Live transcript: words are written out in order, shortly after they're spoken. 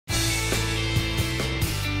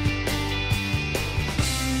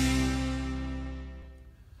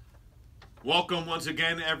Welcome once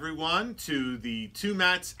again, everyone, to the Two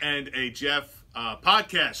Matts and a Jeff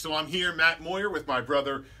podcast. So I'm here, Matt Moyer, with my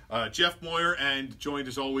brother Jeff Moyer, and joined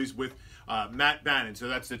as always with Matt Bannon. So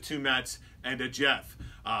that's the Two Matts and a Jeff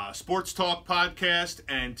sports talk podcast.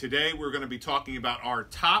 And today we're going to be talking about our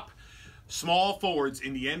top small forwards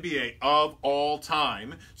in the NBA of all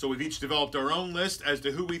time. So we've each developed our own list as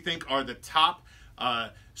to who we think are the top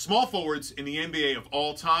small forwards in the NBA of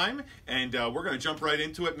all time, and we're going to jump right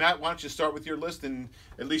into it. Matt, why don't you start with your list, and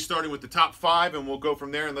at least starting with the top five, and we'll go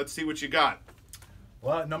from there, and let's see what you got.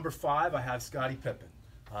 Well, at number 5, I have Scottie Pippen.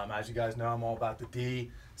 As you guys know, I'm all about the D.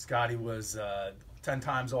 Scottie was 10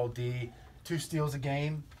 times all D, 2 steals a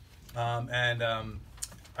game, and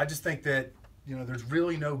I just think that there's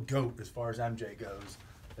really no GOAT as far as MJ goes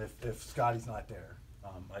if Scottie's not there.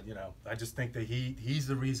 I just think that he's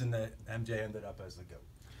the reason that MJ ended up as the GOAT.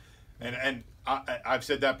 And I've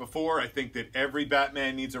said that before. I think that every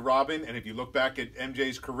Batman needs a Robin. And if you look back at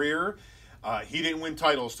MJ's career, he didn't win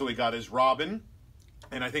titles till he got his Robin.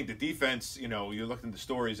 And I think the defense, you look at the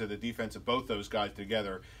stories of the defense of both those guys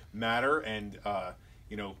together matter. And,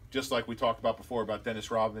 just like we talked about before about Dennis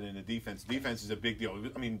Rodman and the defense is a big deal.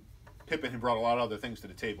 I mean, Pippen had brought a lot of other things to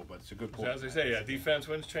the table, but it's a good point. As they say, defense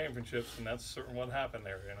wins championships, and that's certainly what happened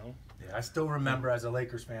there, Yeah, I still remember, as a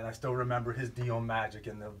Lakers fan, his D on Magic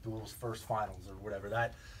in the Bulls' first finals or whatever.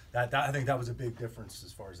 That I think that was a big difference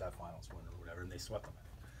as far as that finals win or whatever, and they swept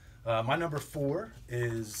them. My number 4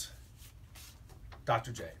 is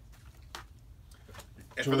Dr. J.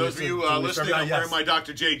 And for those of you listening, I'm wearing my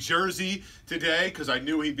Dr. J jersey today because I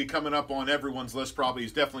knew he'd be coming up on everyone's list. Probably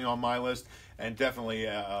he's definitely on my list, and definitely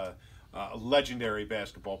a legendary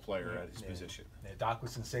basketball player at his position. Yeah, Doc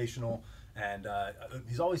was sensational, and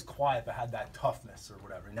he's always quiet but had that toughness or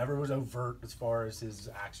whatever. He never was overt as far as his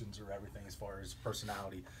actions or everything, as far as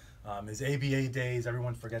personality. His ABA days,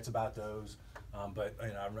 everyone forgets about those. But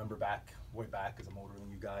I remember way back, because I'm older than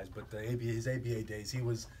you guys. But his ABA days, he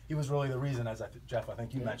was really the reason. As Jeff, I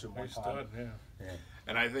think you mentioned one time. Yeah.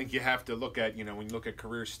 And I think you have to look at, when you look at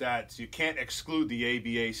career stats, you can't exclude the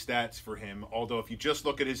ABA stats for him. Although if you just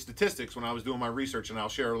look at his statistics, when I was doing my research, and I'll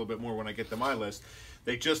share a little bit more when I get to my list,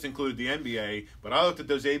 they just included the NBA. But I looked at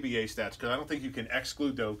those ABA stats because I don't think you can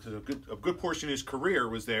exclude those, because a good portion of his career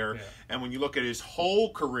was there. Yeah. And when you look at his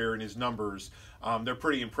whole career and his numbers, they're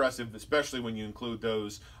pretty impressive, especially when you include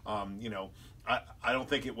those. I don't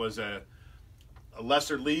think it was a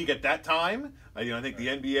lesser league at that time. I think the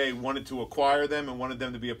NBA wanted to acquire them and wanted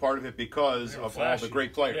them to be a part of it because of all the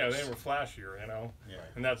great players. Yeah, they were flashier, Yeah.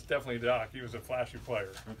 And that's definitely Doc. He was a flashy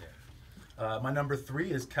player. My number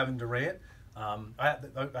 3 is Kevin Durant. I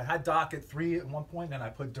had Doc at 3 at one point, and I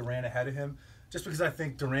put Durant ahead of him just because I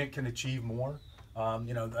think Durant can achieve more.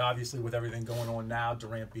 Obviously with everything going on now,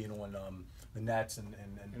 Durant being on the Nets and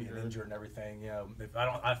being injured and everything.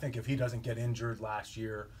 I think if he doesn't get injured last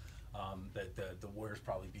year, that the Warriors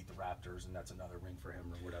probably beat the Raptors, and that's another ring for him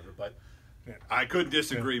or whatever. But I couldn't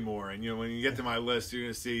disagree more. And when you get to my list, you're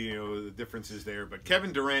going to see the differences there. But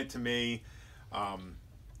Kevin Durant, to me,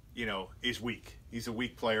 is weak. He's a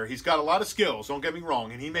weak player. He's got a lot of skills. Don't get me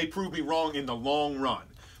wrong, and he may prove me wrong in the long run.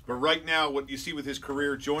 But right now, what you see with his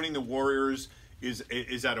career, joining the Warriors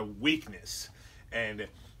is at a weakness, and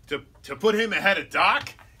to put him ahead of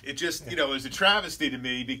Doc, it just is a travesty to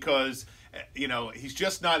me because he's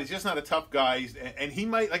just not a tough guy, and he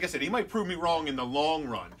might, like I said, he might prove me wrong in the long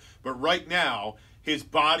run. But right now, his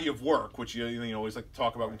body of work, which you always like to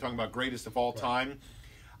talk about when talking about greatest of all time,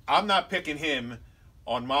 I'm not picking him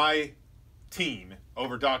on my team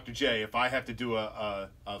over Dr. J. If I have to do a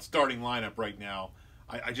starting lineup right now,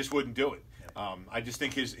 I just wouldn't do it. I just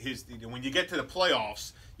think his when you get to the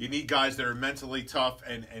playoffs, you need guys that are mentally tough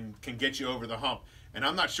and can get you over the hump. And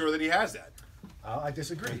I'm not sure that he has that. I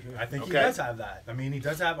disagree. I think he does have that. I mean, he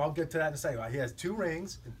does have. I'll get to that in a second. He has 2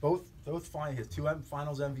 rings, both fine. He has 2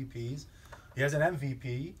 Finals MVPs. He has an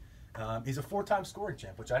MVP. He's a 4-time scoring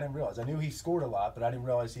champ, which I didn't realize. I knew he scored a lot, but I didn't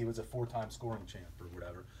realize he was a 4-time scoring champ or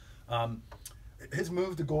whatever. His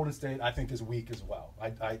move to Golden State, I think, is weak as well.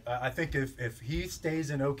 I think if he stays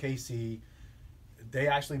in OKC, they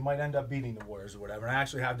actually might end up beating the Warriors or whatever. And I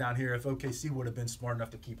actually have down here, if OKC would have been smart enough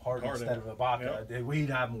to keep Harden instead of Ibaka, we'd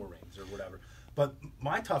have more rings or whatever. But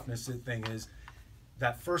my toughness thing is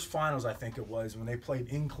that first finals, I think it was, when they played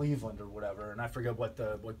in Cleveland or whatever, and I forget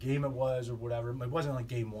what game it was or whatever. It wasn't like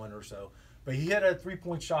game 1 or so. But he had a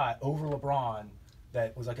 3-point shot over LeBron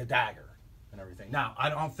that was like a dagger and everything. Now, I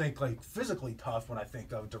don't think physically tough when I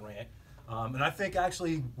think of Durant. And I think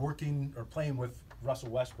actually working or playing with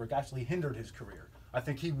Russell Westbrook actually hindered his career. I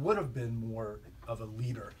think he would have been more of a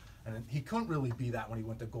leader, and he couldn't really be that when he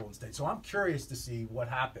went to Golden State. So I'm curious to see what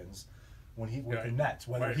happens with the Nets,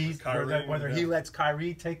 whether Right, he's with Kyrie, whether he lets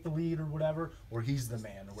Kyrie take the lead or whatever, or he's the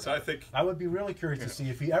man or whatever. So I would be really curious to see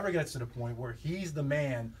if he ever gets to the point where he's the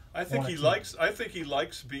man. I think he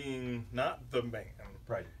likes being not the man,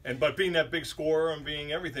 right, but being that big scorer and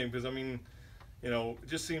being everything. Because I mean, it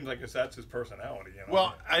just seems like that's his personality.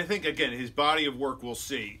 Well, I think again his body of work will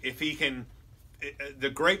see if he can. The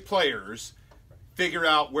great players figure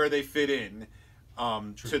out where they fit in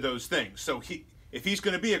to those things. So if he's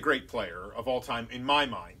going to be a great player of all time, in my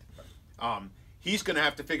mind, he's going to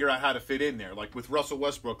have to figure out how to fit in there. Like with Russell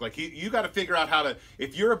Westbrook, like you got to figure out how to.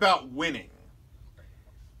 If you're about winning,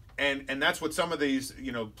 and that's what some of these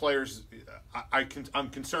players, I'm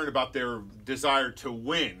concerned about their desire to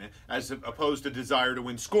win as opposed to desire to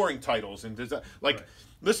win scoring titles and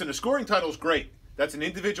listen, a scoring title is great. That's an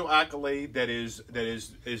individual accolade that is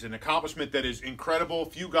an accomplishment that is incredible.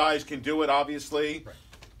 Few guys can do it, obviously,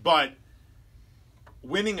 but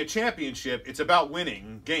winning a championship, it's about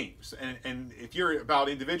winning games. And if you're about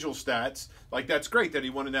individual stats, like that's great that he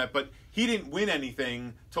won in that, but he didn't win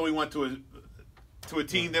anything till he went to a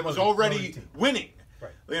team that was already winning.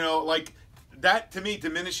 Right. Like that to me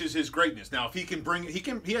diminishes his greatness. Now, if he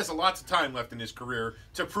can he has lots of time left in his career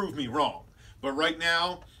to prove me wrong. But right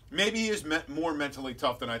now, maybe he is more mentally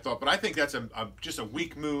tough than I thought. But I think that's just a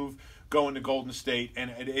weak move going to Golden State,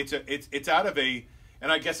 and it's out of a.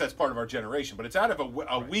 And I guess that's part of our generation, but it's out of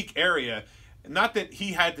a weak area. Not that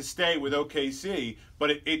he had to stay with OKC,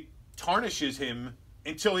 but it tarnishes him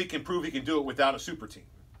until he can prove he can do it without a super team,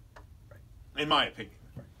 in my opinion.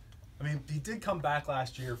 Right. I mean, he did come back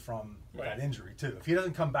last year from that injury, too. If he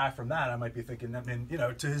doesn't come back from that, I might be thinking,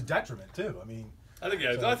 to his detriment, too. I mean, I think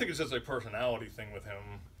it's just a personality thing with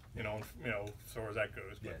him. As far as that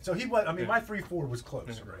goes. But. Yeah. So he was. I mean, my 3-4 was close.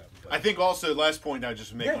 Right. But. I think also last point I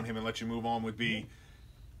just make on him and let you move on would be.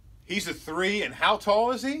 He's a 3, and how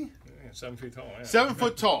tall is he? 7 feet tall. Yeah. 7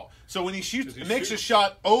 foot tall. So when he makes a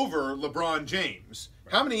shot over LeBron James,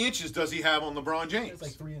 how many inches does he have on LeBron James? It's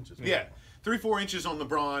like 3 inches. Yeah, 3-4 inches on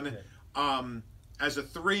LeBron. Yeah. As a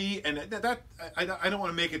 3, and that I don't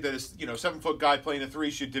want to make it that a 7 foot guy playing a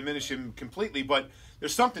 3 should diminish him completely, but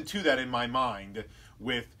there's something to that in my mind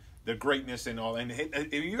with the greatness and all. And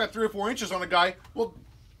if you got 3 or 4 inches on a guy, well,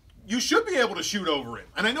 you should be able to shoot over him.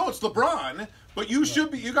 And I know it's LeBron, but you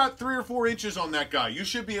should be. You got 3 or 4 inches on that guy. You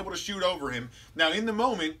should be able to shoot over him. Now, in the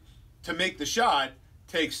moment, to make the shot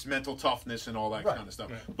takes mental toughness and all that kind of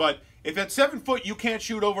stuff. Right. But if at 7 foot you can't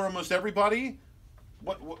shoot over almost everybody,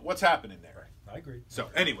 what's happening there? I agree. So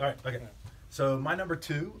anyway, all right, okay. So my number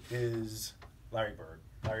 2 is Larry Bird,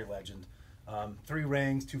 Larry Legend. 3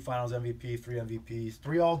 rings, 2 Finals MVP, 3 MVPs,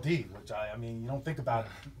 3 All-D, which I mean, you don't think about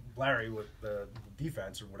Larry with the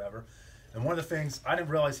defense or whatever. And one of the things, I didn't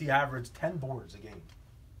realize he averaged 10 boards a game.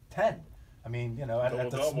 10. I mean,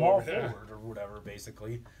 at the small forward or whatever,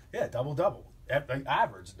 basically. Yeah, double-double.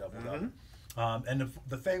 Average double-double. Mm-hmm. And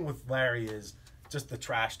the thing with Larry is just the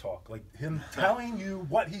trash talk. Like him telling you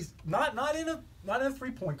what he's not in a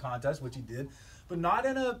 3-point contest, which he did, but not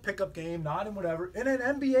in a pickup game, not in whatever, in an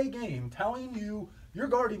NBA game, telling you, you're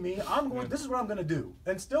guarding me, this is what I'm going to do,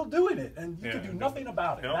 and still doing it, and you can do nothing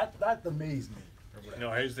about it. That amazed me.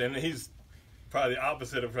 He's probably the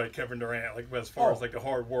opposite of Kevin Durant, as far as the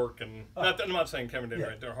hard work and I'm not saying Kevin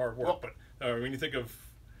Durant they're hard work, but when you think of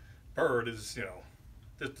Bird as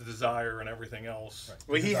just the desire and everything else. Right.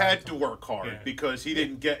 Well, he had to work hard because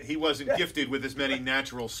he wasn't gifted with as many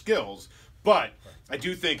natural skills. But I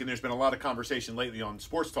do think, and there's been a lot of conversation lately on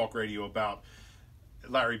sports talk radio about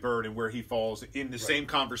Larry Bird and where he falls in the same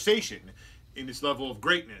conversation in this level of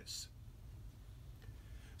greatness.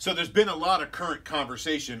 So there's been a lot of current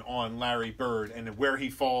conversation on Larry Bird and where he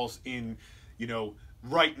falls in,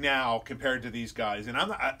 right now compared to these guys. And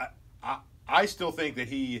I still think that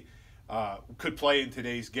he could play in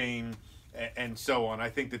today's game and so on. I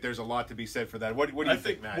think that there's a lot to be said for that. What do you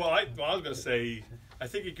think, Matt? Well, I was going to say, I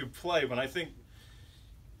think he could play, but I think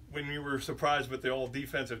when you were surprised with the all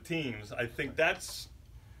defensive teams, I think that's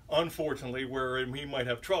unfortunately where he might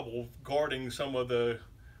have trouble guarding some of the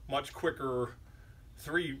much quicker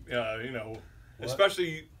 3,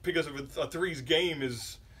 especially because of a 3's game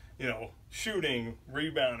is, shooting,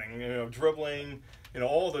 rebounding, dribbling,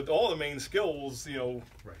 all the main skills, you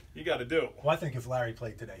got to do. Well, I think if Larry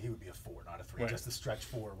played today, he would be a 4, not a 3, just a stretch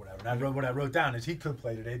 4 or whatever. And what I wrote down is he could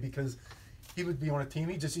play today because he would be on a team.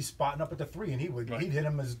 He's spotting up at the 3, and he'd hit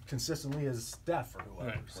him as consistently as Steph or whoever.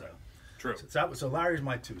 Right. So. True. So Larry's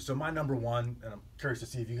my 2. So my number 1, and I'm curious to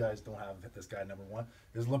see if you guys don't have this guy number 1,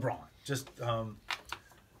 is LeBron. Just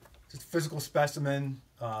physical specimen.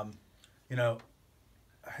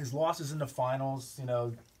 His losses in the finals,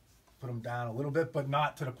 put him down a little bit, but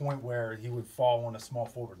not to the point where he would fall on a small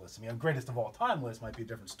forward list. I mean, a greatest of all time list might be a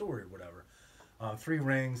different story or whatever. 3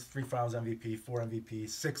 rings, 3 Finals MVP, 4 MVP,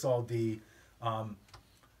 6 All D.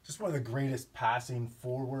 Just one of the greatest passing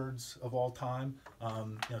forwards of all time.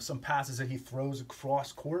 Some passes that he throws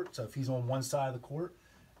across court. So if he's on one side of the court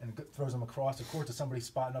and throws them across the court to somebody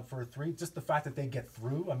spotting up for a 3, just the fact that they get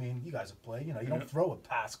through. I mean, you guys have played. You don't throw a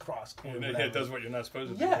pass cross court. It does what you're not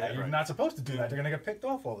supposed to do. Yeah, you're not supposed to do that. They're going to get picked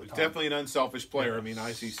off all the time. Definitely an unselfish player. I mean,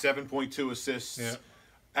 I see 7.2 assists.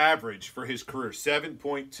 Average for his career,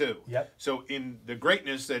 7.2. Yep. So in the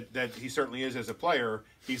greatness that he certainly is as a player,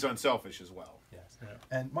 he's unselfish as well. Yes.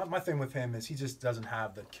 Yeah. And my thing with him is he just doesn't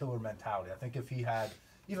have the killer mentality. I think if he had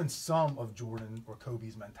even some of Jordan or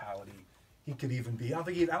Kobe's mentality, he could even be. I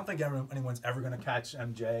don't think anyone's ever going to catch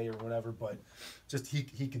MJ or whatever, but just he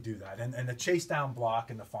could do that. And the chase down block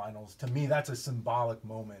in the finals, to me, that's a symbolic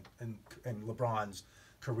moment in LeBron's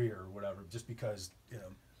career or whatever. Just because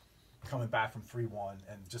coming back from 3-1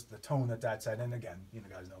 and just the tone that set. And again, you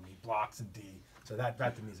guys know me, blocks and D. So that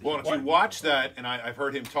to me is well, if you watch that, and I've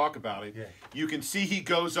heard him talk about it, you can see he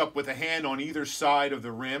goes up with a hand on either side of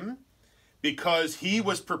the rim because he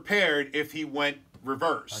was prepared if he went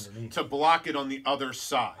reverse underneath to block it on the other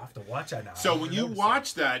side. I have to watch that now. So when you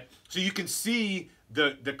watch that, so you can see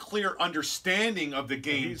the clear understanding of the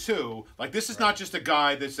game too. Like this is not just a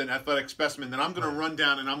guy that's an athletic specimen that I'm going to run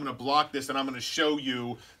down and I'm going to block this and I'm going to show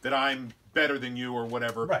you that I'm better than you or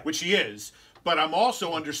whatever, which he is. But I'm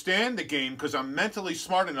also understand the game because I'm mentally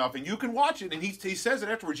smart enough, and you can watch it, and he says it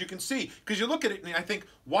afterwards. You can see because you look at it and I think,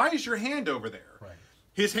 why is your hand over there? Right.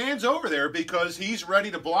 His hand's over there because he's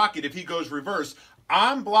ready to block it if he goes reverse.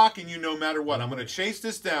 I'm blocking you no matter what. I'm going to chase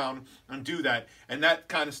this down and do that. And that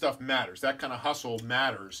kind of stuff matters. That kind of hustle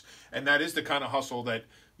matters. And that is the kind of hustle that,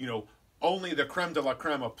 only the creme de la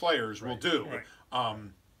creme of players will do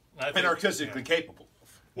and are physically capable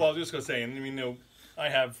of. Well, I was just going to say, and I mean, I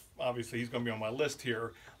have, obviously, he's going to be on my list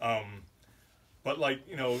here. But,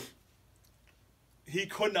 he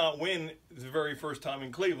could not win the very first time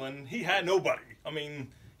in Cleveland. He had nobody. I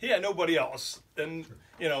mean, he had nobody else. And,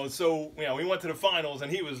 so, we went to the finals,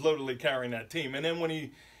 and he was literally carrying that team. And then when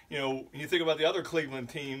he, you think about the other Cleveland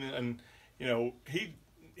team, and,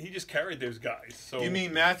 he just carried those guys. So you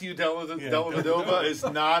mean Matthew Dellavedova is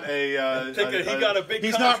not a... he got a big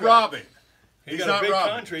he's contract. Not robbing. He got a big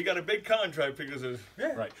contract. He got a big contract because of...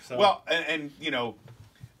 Yeah. Right. So. Well, and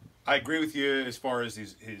I agree with you as far as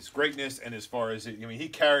his greatness and as far as... he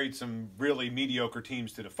carried some really mediocre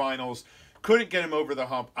teams to the finals. Couldn't get him over the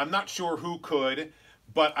hump. I'm not sure who could,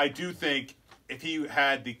 but I do think if he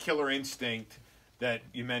had the killer instinct that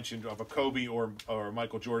you mentioned of a Kobe or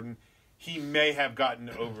Michael Jordan, he may have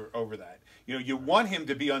gotten over that. You want him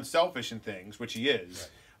to be unselfish in things, which he is,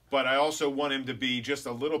 but I also want him to be just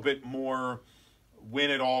a little bit more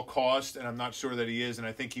win at all cost, and I'm not sure that he is, and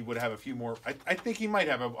I think he would have a few more. I think he might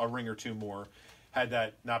have a ring or two more had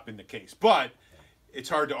that not been the case. But it's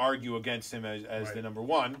hard to argue against him as the number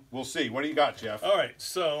one. We'll see. What do you got, Jeff? All right,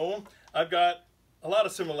 so I've got a lot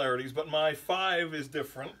of similarities, but my 5 is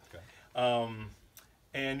different. Okay.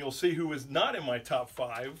 And you'll see who is not in my top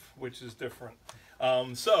 5, which is different.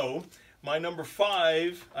 So my number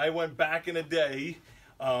 5, I went back in a day,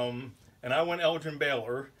 and I went Elgin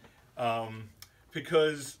Baylor,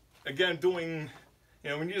 because, again, when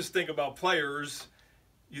you just think about players,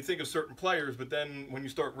 you think of certain players, but then when you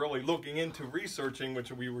start really looking into researching,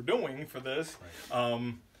 which we were doing for this,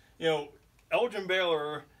 Elgin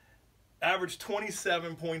Baylor averaged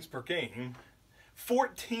 27 points per game,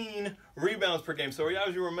 14 rebounds per game. So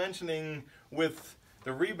as you were mentioning with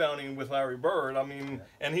the rebounding with Larry Bird,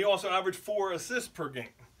 and he also averaged 4 assists per game.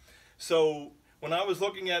 So when I was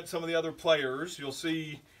looking at some of the other players, you'll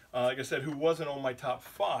see, like I said, who wasn't on my top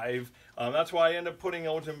 5. That's why I ended up putting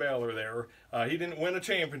Elgin Baylor there. He didn't win a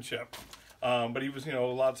championship, but he was,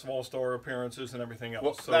 lots of all-star appearances and everything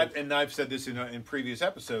else. Well, and I've said this in previous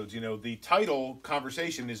episodes, the title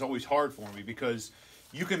conversation is always hard for me because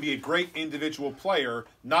you can be a great individual player,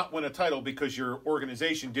 not win a title because your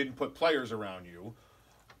organization didn't put players around you,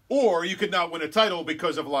 or you could not win a title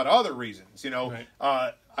because of a lot of other reasons, Right.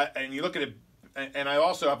 And you look at it, and I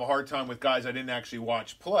also have a hard time with guys I didn't actually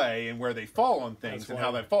watch play and where they fall on things and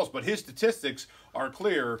how that falls. But his statistics are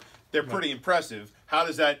clear. They're pretty impressive. How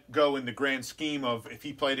does that go in the grand scheme of if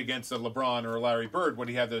he played against a LeBron or a Larry Bird, would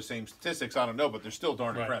he have those same statistics? I don't know, but they're still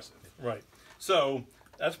darn impressive. Right. So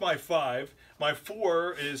that's my 5. My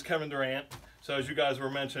 4 is Kevin Durant. So as you guys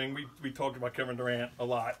were mentioning, we talked about Kevin Durant a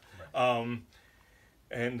lot.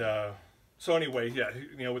 So anyway,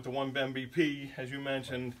 with the 1 MVP, as you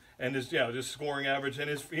mentioned, and his just scoring average, and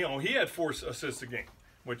his he had 4 assists a game.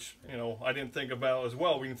 which, you know, I didn't think about as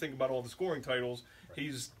well. We can think about all the scoring titles.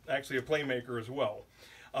 He's actually a playmaker as well.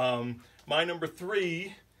 My number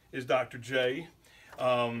 3 is Dr. J.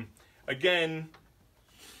 Again,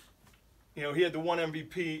 you know, he had the 1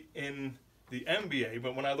 MVP in the NBA,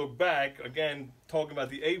 but when I look back, again, talking about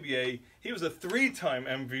the ABA, he was a 3-time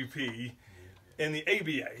MVP in the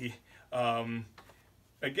ABA.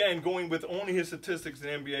 Again, going with only his statistics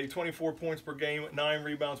in the NBA, 24 points per game, 9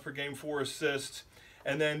 rebounds per game, 4 assists.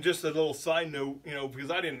 And then just a little side note, you know,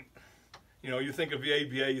 because I didn't, you know, you think of the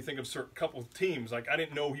ABA, you think of a couple of teams. Like, I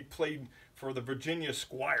didn't know he played for the Virginia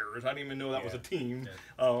Squires. I didn't even know that was a team,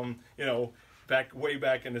 you know, way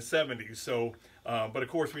back in the 70s. So, but of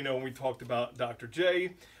course, we know when we talked about Dr.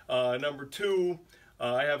 J. Number 2,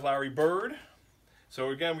 I have Larry Bird.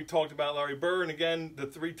 So again, we talked about Larry Bird, and again, the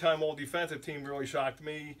 3-time All-Defensive Team really shocked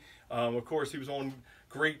me. Of course, he was on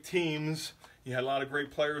great teams. He had a lot of great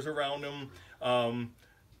players around him.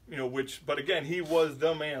 You know, but again, he was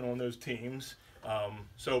the man on those teams.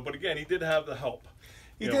 But again, he did have the help.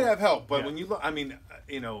 He did have help, but when you look, I mean,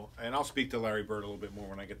 you know, and I'll speak to Larry Bird a little bit more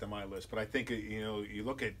when I get to my list. But I think, you know, you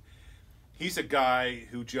look at, he's a guy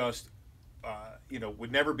who just, you know,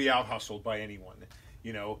 would never be out hustled by anyone.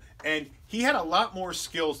 You know, and he had a lot more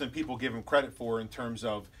skills than people give him credit for in terms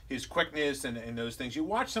of his quickness and those things. You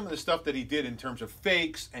watch some of the stuff that he did in terms of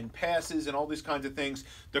fakes and passes and all these kinds of things.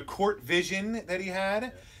 The court vision that he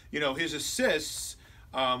had, you know, his assists,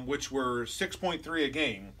 which were 6.3 a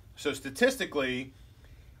game. So statistically,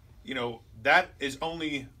 you know, that is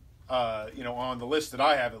only, you know, on the list that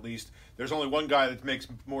I have at least, there's only one guy that makes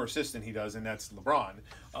more assists than he does, and that's LeBron.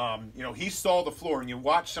 You know, he saw the floor, and you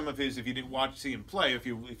watch some of his. If you didn't see him play, if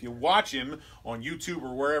you watch him on YouTube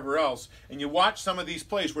or wherever else, and you watch some of these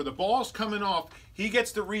plays where the ball's coming off, he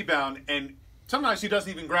gets the rebound, and sometimes he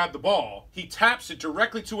doesn't even grab the ball. He taps it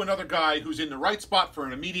directly to another guy who's in the right spot for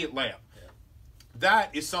an immediate layup. Yeah.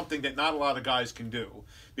 That is something that not a lot of guys can do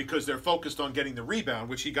because they're focused on getting the rebound,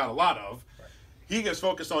 which he got a lot of. Right. He gets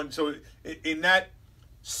focused on, so in that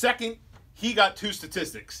second, he got 2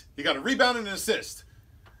 statistics. He got a rebound and an assist.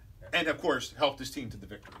 And, of course, helped his team to the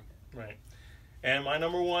victory. Right. And my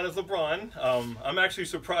number 1 is LeBron. I'm actually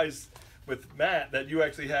surprised with Matt that you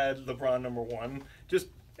actually had LeBron number 1. Just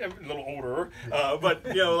a little older. But,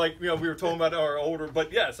 you know, like, you know, we were talking about our older.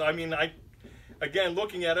 But, yes, I mean, again,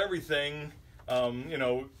 looking at everything, you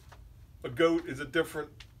know, a GOAT is a different,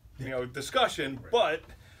 you know, discussion. But,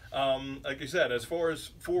 like you said, as far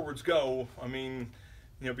as forwards go, I mean,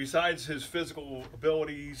 you know, besides his physical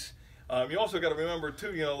abilities, you also got to remember,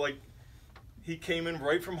 too, you know, like, he came in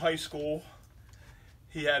right from high school.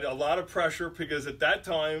 He had a lot of pressure because at that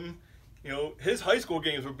time, you know, his high school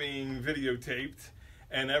games were being videotaped,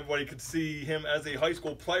 and everybody could see him as a high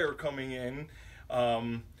school player coming in.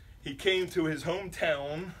 He came to his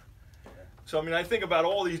hometown. So, I mean, I think about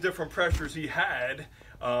all these different pressures he had.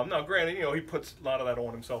 Now, granted, you know, he puts a lot of that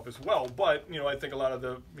on himself as well. But, you know, I think a lot of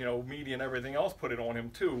the, you know, media and everything else put it on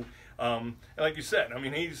him, too. And like you said, I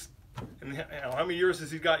mean, he's, and, you know, how many years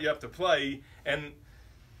has he got you up to play? And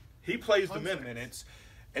he plays the minutes.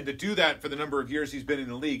 And to do that for the number of years he's been in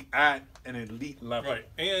the league at an elite level. Right.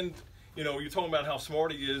 And, you know, you're talking about how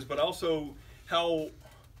smart he is, but also how,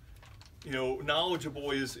 you know,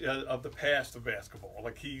 knowledgeable he is of the past of basketball.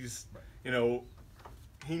 Like, he's, you know,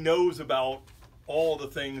 he knows about all the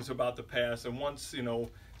things about the past. And once, you know,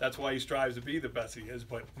 that's why he strives to be the best he is.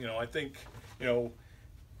 But, you know, I think, you know,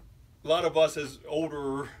 a lot of us as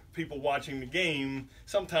older people watching the game,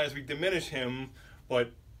 sometimes we diminish him,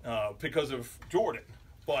 but because of Jordan.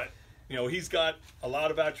 But, you know, he's got a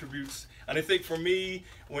lot of attributes. And I think for me,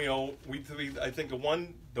 you know, I think the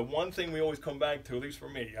one thing we always come back to, at least for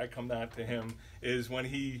me, I come back to him, is when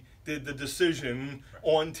he did the decision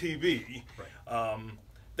on TV. Right.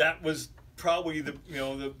 That was probably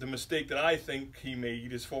the mistake that I think he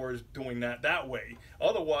made as far as doing that way.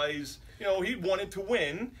 Otherwise, you know, he wanted to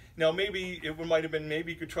win. Now, maybe it might have been,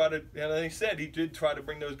 maybe he could try to, and he said he did try to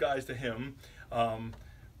bring those guys to him.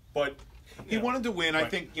 But he wanted to win. Right. I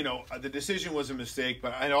think, you know, the decision was a mistake,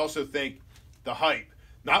 but I also think the hype,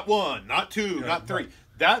 not 1, not 2, not 3. Right.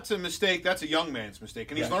 That's a mistake. That's a young man's mistake,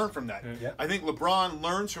 and he's learned from that. Yeah. I think LeBron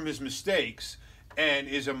learns from his mistakes and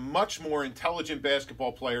is a much more intelligent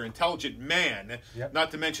basketball player, intelligent man,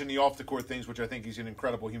 not to mention the off-the-court things, which I think he's an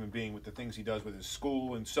incredible human being with the things he does with his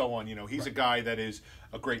school and so on. You know, he's a guy that is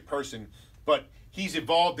a great person, but he's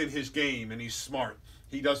evolved in his game, and he's smart.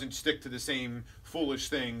 He doesn't stick to the same foolish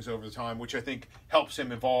things over the time, which I think helps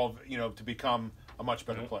him evolve, you know, to become a much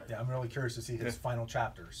better player. Yeah, I'm really curious to see his final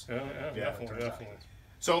chapters. Definitely.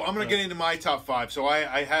 So I'm going to get into my top 5. So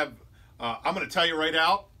I have, I'm going to tell you right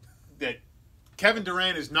out that Kevin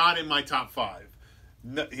Durant is not in my top 5.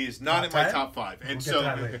 No, he is not in my top 5, and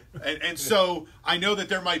so I know that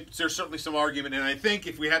there's certainly some argument, and I think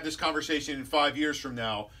if we had this conversation in 5 years from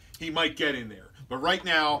now, he might get in there. But right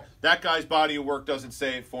now, that guy's body of work doesn't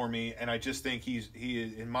say it for me, and I just think he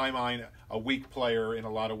is, in my mind, a weak player in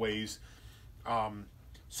a lot of ways.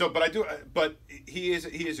 But he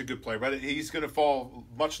is a good player, but he's going to fall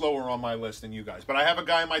much lower on my list than you guys. But I have a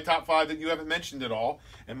guy in my top 5 that you haven't mentioned at all,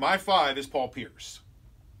 and my 5 is Paul Pierce.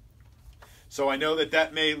 So I know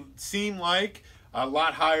that may seem like a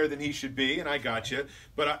lot higher than he should be, and I got you.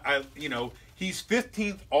 But he's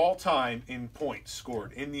 15th all time in points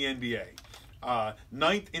scored in the NBA,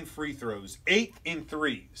 9th in free throws, 8th in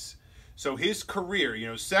threes. So his career,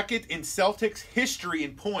 2nd in Celtics history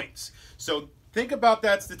in points. So think about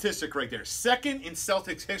that statistic right there. 2nd in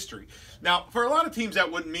Celtics history. Now, for a lot of teams,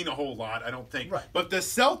 that wouldn't mean a whole lot, I don't think. Right. But the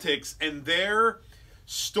Celtics and their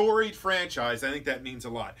storied franchise, I think that means a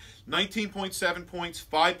lot. 19.7 points,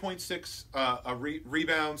 5.6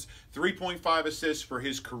 rebounds, 3.5 assists for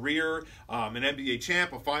his career, an NBA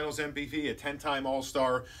champ, a Finals MVP, a 10-time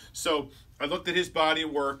All-Star. So I looked at his body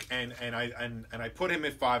of work and I put him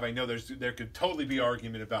at 5. I know there could totally be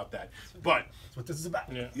argument about that, but that's what this is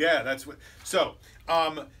about. Yeah, that's what. So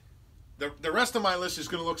the rest of my list is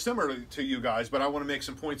going to look similar to you guys, but I want to make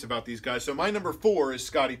some points about these guys. So my number 4 is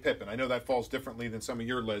Scottie Pippen. I know that falls differently than some of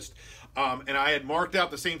your list, and I had marked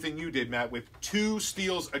out the same thing you did, Matt, with 2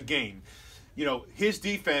 steals a game. His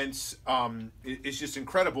defense is just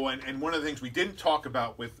incredible, and one of the things we didn't talk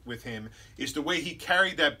about with him is the way he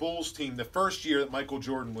carried that Bulls team the first year that Michael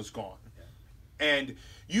Jordan was gone. And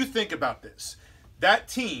you think about this. That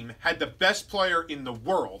team had the best player in the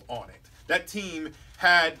world on it. That team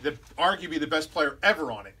had arguably the best player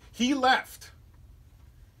ever on it. He left,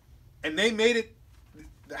 and they made it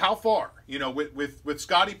how far? With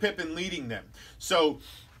Scottie Pippen leading them. So,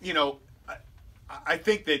 I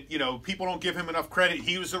think that, people don't give him enough credit.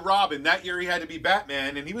 He was a Robin. That year he had to be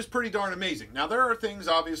Batman, and he was pretty darn amazing. Now, there are things,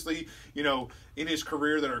 obviously, in his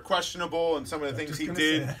career that are questionable, and some of the things he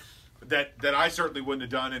did that I certainly wouldn't have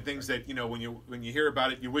done, and things that, when you hear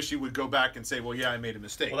about it, you wish you would go back and say, well, yeah, I made a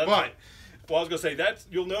mistake. Well, I was going to say,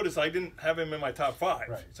 you'll notice I didn't have him in my top 5.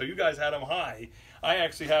 Right. So you guys had him high. I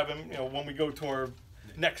actually have him, when we go to our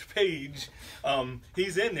next page,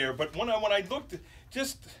 he's in there. But when I looked,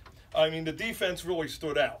 the defense really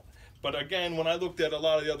stood out. But again, when I looked at a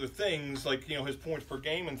lot of the other things, like, his points per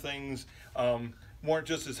game and things weren't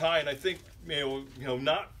just as high. And I think,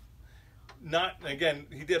 not again,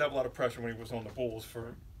 he did have a lot of pressure when he was on the Bulls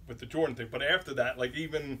with the Jordan thing. But after that, like,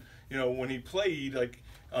 even, when he played, like,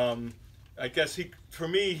 I guess he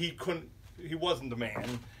wasn't the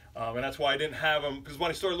man. And that's why I didn't have him. Because when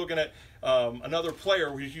I started looking at another player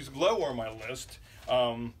who's lower on my list,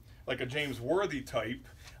 like a James Worthy type,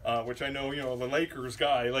 which I know, the Lakers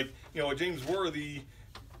guy, like, James Worthy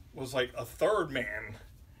was like a third man.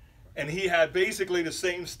 And he had basically the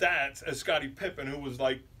same stats as Scottie Pippen, who was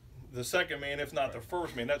like the second man, if not the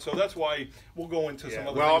first man. So that's why we'll go into some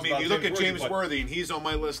other things. Well, you look at James Worthy, and he's on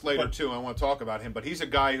my list later, too. I want to talk about him. But he's a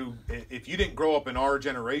guy who, if you didn't grow up in our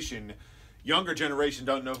generation, younger generation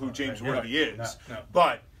don't know who James Worthy is. No.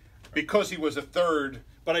 But because he was a third...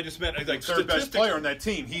 But I just meant like third best player on that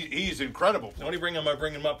team. He's incredible. The only reason I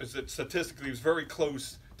bring him up is that statistically he was very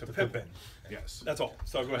close to Pippen. Yes. That's all.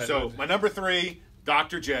 So go ahead. So my number 3,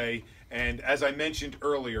 Dr. J, and as I mentioned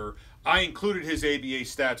earlier, I included his ABA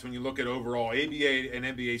stats when you look at overall ABA and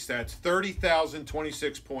NBA stats.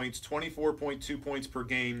 30,026 points, 24.2 points per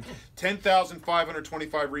game,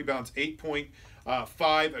 10,525 rebounds,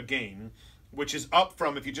 8.5 a game, which is up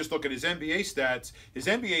from, if you just look at his NBA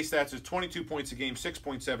stats is 22 points a game,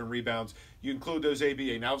 6.7 rebounds. You include those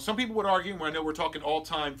ABA. Now, some people would argue, I know we're talking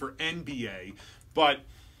all-time for NBA, but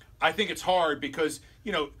I think it's hard because,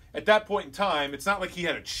 at that point in time, it's not like he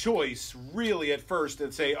had a choice really at first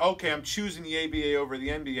to say, okay, I'm choosing the ABA over the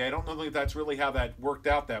NBA. I don't know if that's really how that worked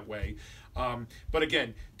out that way. But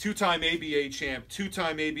again, 2-time ABA champ,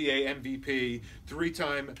 2-time ABA MVP,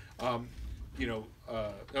 3-time,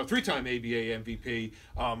 3-time ABA MVP,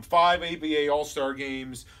 5 ABA All-Star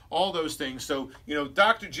games, all those things. So,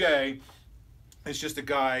 Dr. J is just a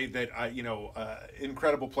guy that,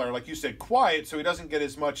 incredible player. Like you said, quiet, so he doesn't get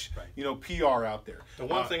as much, PR out there. The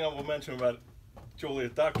one thing I will mention about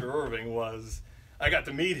Julius, Dr. Irving, was I got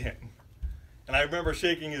to meet him. And I remember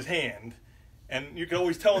shaking his hand. And you can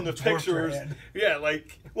always tell in the pictures. Yeah,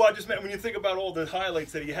 like, well, I just meant when you think about all the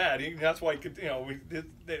highlights that he had, that's why he could,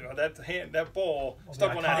 that ball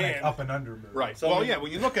stuck on that hand. Up and under move. Right. So, well, yeah, when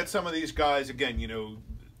you look at some of these guys, again,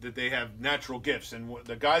 that they have natural gifts, and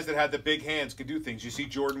the guys that had the big hands could do things. You see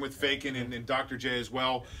Jordan with Fakin and Dr. J as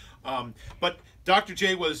well. But Dr.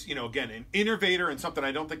 J was, again, an innovator, and something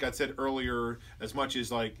I don't think I said earlier as much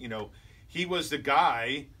as, like, he was the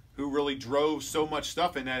guy who really drove so much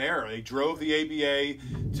stuff in that era. They drove the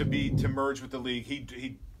ABA to merge with the league.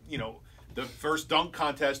 He the first dunk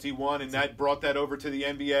contest he won, and that brought that over to the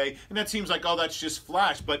NBA. And that seems like, oh, that's just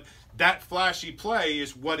flash. But that flashy play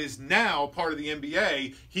is what is now part of the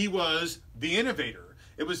NBA. He was the innovator.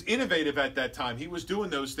 It was innovative at that time. He was doing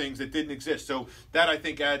those things that didn't exist. So that, I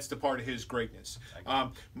think, adds to part of his greatness.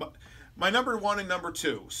 My number 1 and number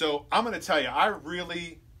 2. So I'm going to tell you, I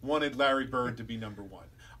really wanted Larry Bird to be number 1.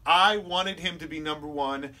 I wanted him to be number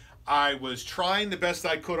 1. I was trying the best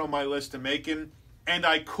I could on my list to make him, and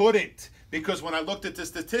I couldn't. Because when I looked at the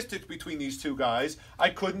statistics between these two guys,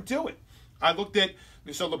 I couldn't do it. I looked at,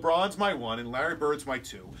 so LeBron's my 1 and Larry Bird's my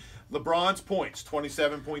 2. LeBron's points,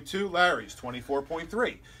 27.2. Larry's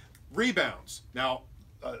 24.3. Rebounds. Now,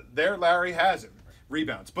 there Larry has him.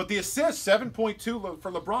 Rebounds. But the assists, 7.2 for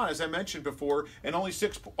LeBron, as I mentioned before, and only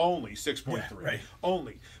 6.3. Yeah, right.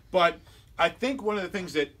 Only. But I think one of the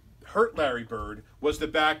things that hurt Larry Bird was the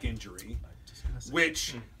back injury,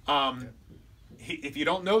 which... if you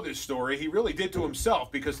don't know this story, he really did to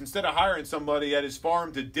himself, because instead of hiring somebody at his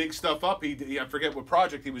farm to dig stuff up, I forget what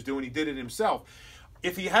project he was doing, he did it himself.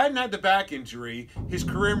 If he hadn't had the back injury, his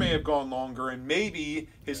career may have gone longer, and maybe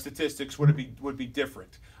his statistics would be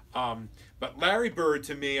different. But Larry Bird,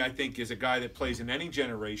 to me, I think, is a guy that plays in any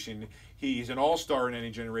generation. He's an all-star in any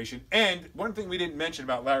generation. And one thing we didn't mention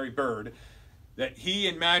about Larry Bird, that he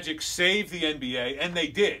and Magic saved the NBA, and they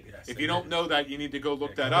did. Yes, if you don't know that, you need to go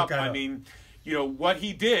look that up. I mean... what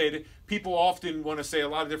he did, people often want to say a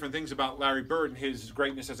lot of different things about Larry Bird and his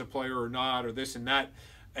greatness as a player or not, or this and that.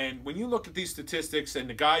 And when you look at these statistics and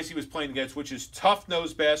the guys he was playing against, which is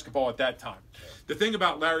tough-nosed basketball at that time, the thing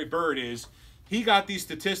about Larry Bird is he got these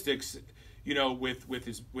statistics, with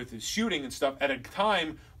his shooting and stuff at a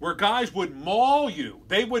time where guys would maul you.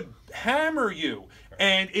 They would hammer you.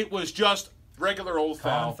 And it was just regular old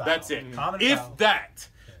foul. That's it. If foul. That.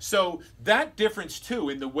 So that difference, too,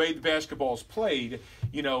 in the way the basketball is played,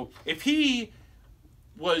 if he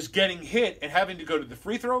was getting hit and having to go to the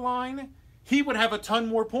free throw line, he would have a ton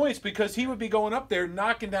more points, because he would be going up there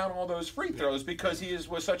knocking down all those free throws, because he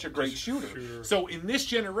was such a great shooter. So in this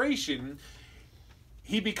generation,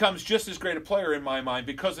 he becomes just as great a player in my mind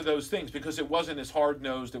because of those things, because it wasn't as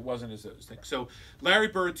hard-nosed, it wasn't as those things. So Larry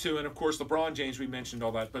Bird, too, and, of course, LeBron James, we mentioned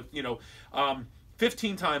all that. But,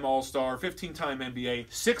 15-time All-Star, 15-time NBA,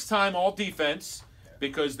 6-time All-Defense,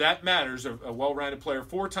 because that matters, a well-rounded player,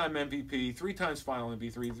 4-time MVP, 3 times Final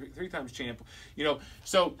MVP, 3 times champ.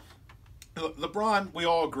 So LeBron, we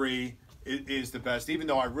all agree, is the best, even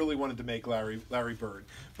though I really wanted to make Larry Bird.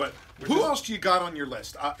 But who else do you got on your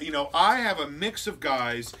list? I have a mix of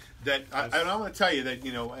guys that, and I'm going to tell you that,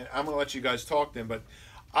 I'm going to let you guys talk then, but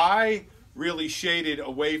I really shaded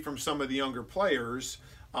away from some of the younger players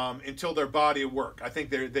until their body of work. I think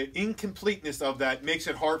the incompleteness of that makes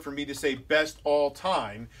it hard for me to say best all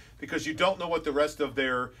time, because you don't know what the rest of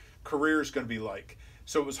their career is going to be like.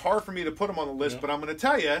 So it was hard for me to put them on the list, but I'm going to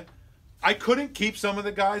tell you, I couldn't keep some of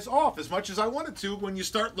the guys off as much as I wanted to when you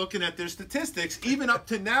start looking at their statistics, even up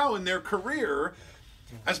to now in their career.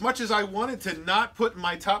 As much as I wanted to not put in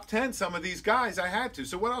my top 10 some of these guys, I had to.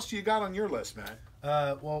 So what else do you got on your list, Matt?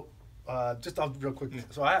 Just real quick.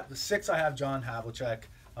 So I have the 6. I have John Havlicek.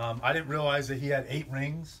 I didn't realize that he had 8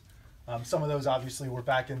 rings. Some of those obviously were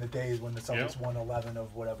back in the days when the Celtics won 11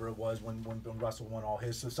 of whatever it was when Russell won all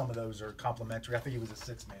his. So some of those are complimentary. I think he was a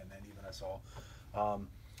 6th man then, even I saw.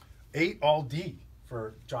 8 All D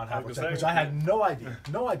for John Havlicek, which I had no idea.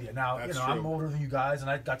 No idea. Now, I'm older than you guys, and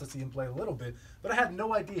I got to see him play a little bit, but I had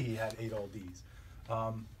no idea he had 8 All Ds.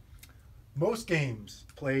 Most games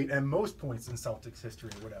played and most points in Celtics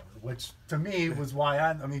history, whatever, which to me was why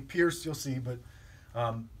I mean, Pierce, you'll see, but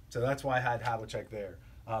so that's why I had Havlicek there.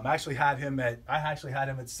 I actually had him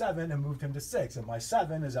at 7 and moved him to 6, and my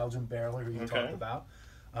 7 is Elgin Baylor, who you talked about.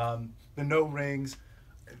 The no rings.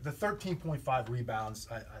 The 13.5 rebounds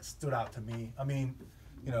stood out to me. I mean,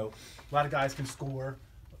 a lot of guys can score.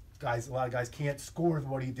 A lot of guys can't score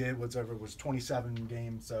what he did. Whatever it was, 27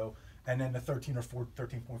 games. So, and then the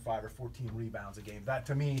 13.5 or 14 rebounds a game. That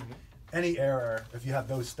to me, any error, if you have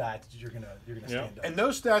those stats, you're gonna stand up. And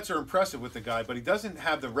those stats are impressive with the guy, but he doesn't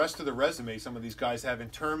have the rest of the resume some of these guys have in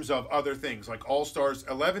terms of other things like All-Stars,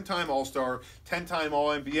 11-time All-Star, 10-time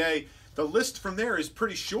All-NBA. The list from there is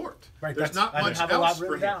pretty short. Right, there's not much else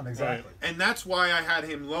for him. Down, exactly. Right. And that's why I had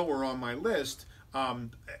him lower on my list.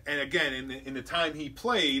 And again, in the time he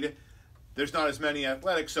played, there's not as many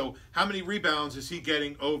athletics. So how many rebounds is he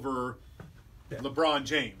getting over LeBron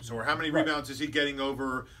James, or how many rebounds is he getting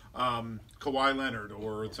over Kawhi Leonard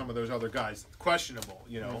or some of those other guys? Questionable,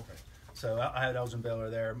 you know. So I had Elgin Baylor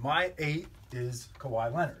there. My 8 is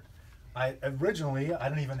Kawhi Leonard. I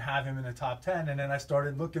didn't even have him in the top 10, and then I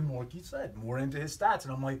started looking more, like you said, more into his stats,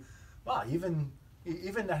 and I'm like, wow, even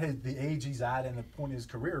at the age he's at and the point in his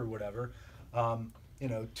career or whatever,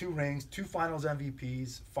 2 rings, 2 Finals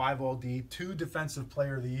MVPs, 5 All-D, 2 Defensive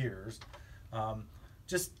Player of the Years.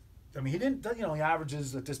 He didn't, he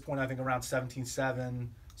averages at this point, I think, around 17.7,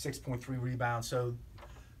 6.3 rebounds. So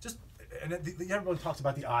everybody talks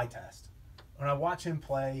about the eye test. When I watch him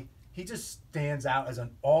play, he just stands out as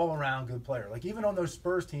an all-around good player. Like, even on those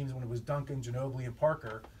Spurs teams when it was Duncan, Ginobili, and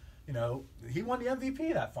Parker, he won the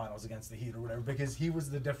MVP that finals against the Heat or whatever because he was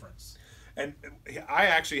the difference. And I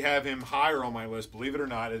actually have him higher on my list, believe it or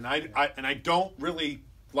not. And I don't really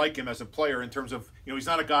like him as a player in terms of, he's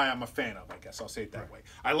not a guy I'm a fan of, I guess I'll say it that way.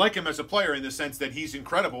 I like him as a player in the sense that he's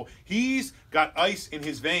incredible. He's got ice in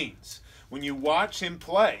his veins. When you watch him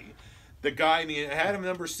play, the guy, I had him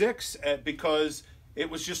number 6 because it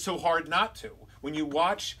was just so hard not to. When you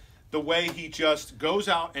watch the way he just goes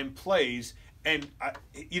out and plays, and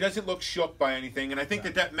he doesn't look shook by anything, and I think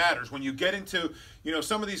that matters. When you get into,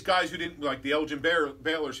 some of these guys who didn't, like the Elgin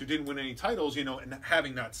Baylors who didn't win any titles, and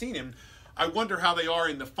having not seen him, I wonder how they are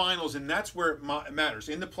in the finals, and that's where it matters,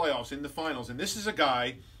 in the playoffs, in the finals. And this is a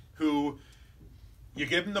guy who you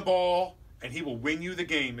give him the ball, and he will win you the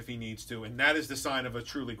game if he needs to, and that is the sign of a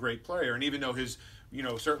truly great player. And even though his,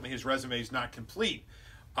 certainly his resume is not complete,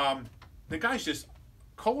 the guy's just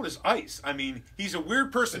cold as ice. He's a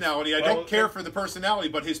weird personality. I don't care for the personality,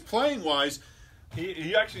 but his playing wise,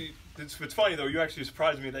 he actually. It's funny though. You actually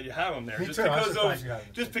surprised me that you have him there, me too.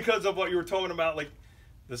 Just because of what you were talking about, like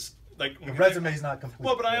this, like the resume's not complete.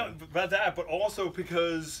 Well, but also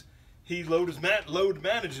because he load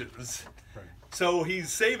manages, right. So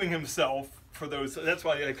he's saving himself for those. That's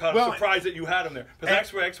why I kind of surprised that you had him there. But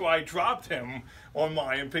that's why I dropped him on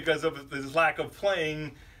mine because of his lack of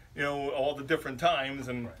playing. All the different times.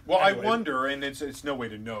 And well, anyway. I wonder, and it's no way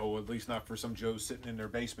to know, at least not for some Joes sitting in their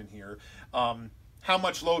basement here, how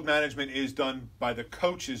much load management is done by the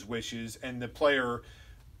coach's wishes and the player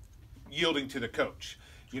yielding to the coach.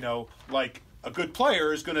 Like a good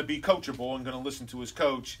player is going to be coachable and going to listen to his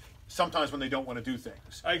coach sometimes when they don't want to do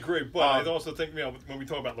things. I agree, but I also think, when we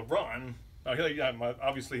talk about LeBron,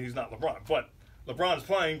 obviously he's not LeBron, but LeBron's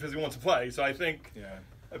playing because he wants to play, so I think... Yeah.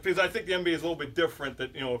 Because I think the NBA is a little bit different.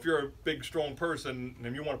 That if you're a big, strong person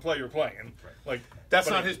and you want to play, you're playing. Right. Like that's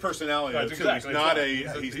not his personality. That's exactly.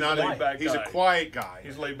 He's a quiet guy.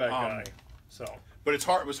 He's a laid back guy. So, but it's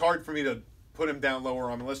hard. It was hard for me to put him down lower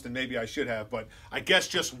on the list, and maybe I should have. But I guess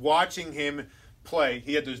just watching him play,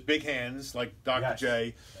 he had those big hands like Dr.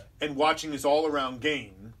 J, and watching his all-around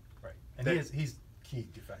game. Right, and he's.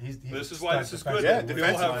 This is why this is good. Yeah,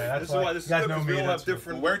 this is why this is good because we all have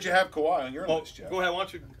different. Well, where'd you have Kawhi on your list, Jeff? Go ahead, why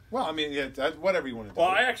don't you? Well, whatever you want to do. Well,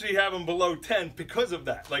 I actually have him below 10 because of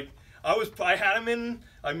that. Like I had him in.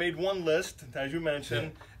 I made one list, as you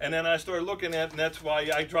mentioned, and then I started looking at, and that's why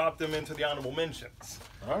I dropped him into the honorable mentions.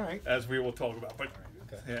 All right, as we will talk about. But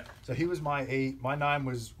yeah. So he was my 8. My 9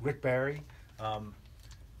 was Rick Barry. He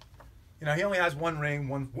only has one ring,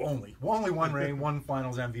 only one ring, one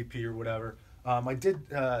Finals MVP or whatever. I did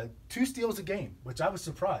 2 steals a game, which I was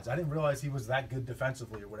surprised. I didn't realize he was that good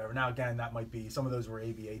defensively or whatever. Now, again, that might be, some of those were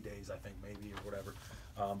ABA days, I think, maybe, or whatever.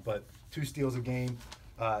 But 2 steals a game.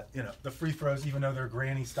 The free throws, even though they're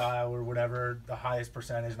granny style or whatever, the highest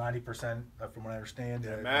percentage, 90% from what I understand.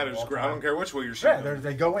 It matters. I don't care which way you're shooting. Yeah,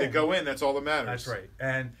 they go in. They go in. That's all that matters. That's right.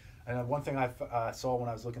 And one thing I saw when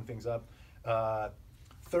I was looking things up,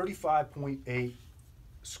 35.8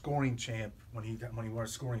 scoring champ when he won a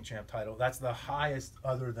scoring champ title. That's the highest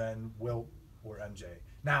other than Wilt or MJ.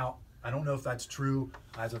 Now, I don't know if that's true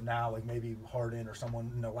as of now, like maybe Harden or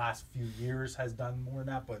someone in the last few years has done more than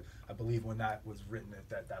that, but I believe when that was written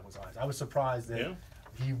that was honest. I was surprised that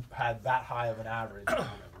he had that high of an average or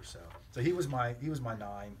whatever. So he was my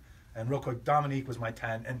 9. And real quick, Dominique was my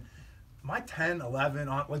 10. And my 10, 11,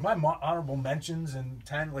 like my honorable mentions and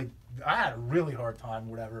 10, like I had a really hard time,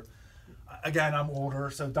 whatever. Again, I'm older,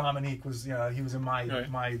 so Dominique was, he was in my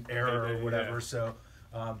era or whatever. Yeah. So,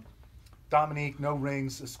 Dominique, no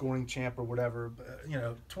rings, a scoring champ or whatever.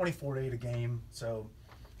 24-8 a game. So,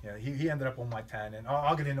 he ended up on my 10, and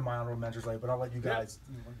I'll get into my honorable mentions later. But I'll let you guys.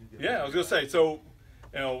 Yeah, I was gonna say. So,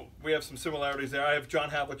 we have some similarities there. I have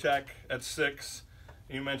John Havlicek at 6.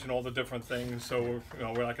 You mentioned all the different things, so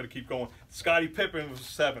we're not gonna keep going. Scottie Pippen was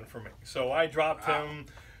 7 for me, so I dropped him.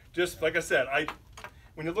 Just like I said,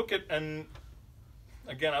 when you look at, and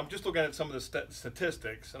again, I'm just looking at some of the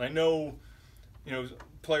statistics, and I know,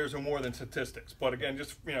 players are more than statistics. But again,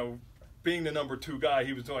 just being the number 2 guy,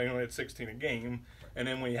 he was only at 16 a game, and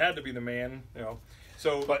then when he had to be the man,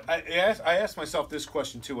 So, but I asked myself this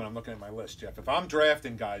question too when I'm looking at my list, Jeff. If I'm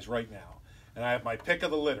drafting guys right now, and I have my pick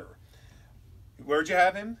of the litter, where'd you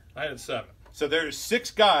have him? I had 7. So there's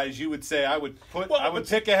 6 guys you would say I would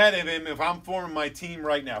pick ahead of him if I'm forming my team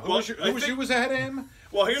right now. Who was ahead of him?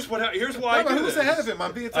 Well, here's why I do this. Who's ahead of him?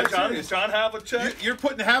 I'm being serious. John Havlicek. You're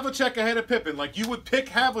putting Havlicek ahead of Pippen. Like you would pick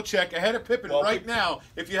Havlicek ahead of Pippen right now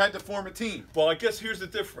if you had to form a team. Well, I guess here's the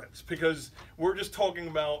difference because we're just talking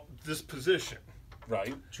about this position.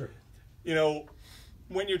 Right. True.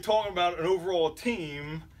 When you're talking about an overall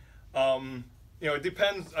team, it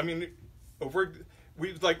depends. I mean,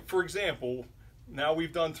 for example, now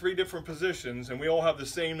we've done 3 different positions, and we all have the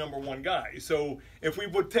same number 1 guy. So if we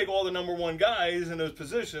would take all the number 1 guys in those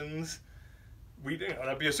positions,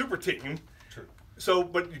 that'd be a super team. True. So,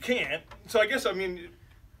 but you can't. So I guess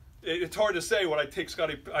it's hard to say what I take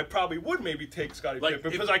Scottie. I probably would maybe take Scottie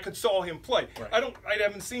Pippen because I saw him play. Right. I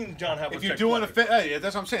haven't seen John Havlicek. If you're doing that's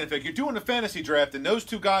what I'm saying. If you're doing a fantasy draft, and those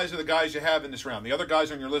 2 guys are the guys you have in this round, the other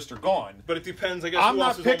guys on your list are gone. But it depends. I guess I'm who not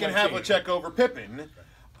else is on picking my team. Havlicek over Pippen.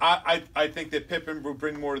 I think that Pippen will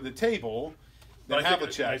bring more to the table than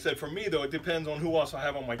Havlicek. I said for me though, it depends on who else I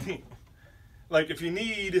have on my team. Like if you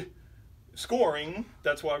need scoring,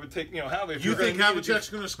 that's why I would take Havlicek. You think Havlicek's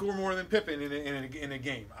going to score more than Pippen in a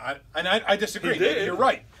game? I disagree. He did. You're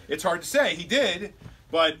right. It's hard to say. He did,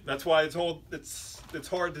 but that's why it's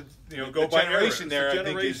hard to go by generation errors. there.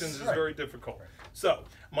 Generations is very difficult. Right. So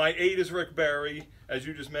my 8 is Rick Barry, as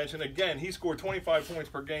you just mentioned. Again, he scored 25 points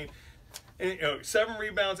per game. And, 7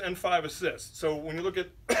 rebounds and 5 assists. So when you look at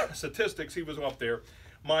statistics, he was up there.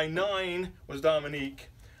 My 9 was Dominique.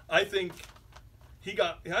 I think he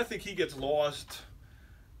gets lost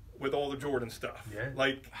with all the Jordan stuff.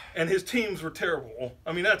 Yeah. And his teams were terrible.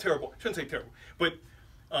 I mean, not terrible. I shouldn't say terrible, but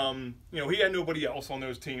he had nobody else on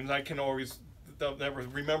those teams. I can always never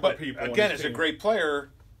remember people. Again, as a great player,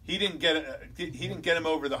 he didn't get him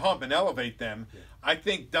over the hump and elevate them. Yeah. I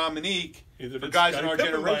think Dominique, for guys in our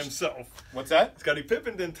generation, himself. What's that? Scottie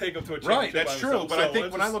Pippen didn't take him to a championship. Right, that's true. But I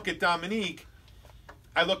think when I look at Dominique,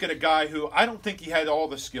 I look at a guy who I don't think he had all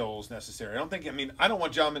the skills necessary. I don't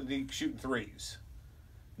want Dominique shooting threes.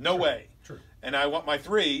 No way. True. And I want my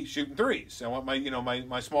 3 shooting threes. I want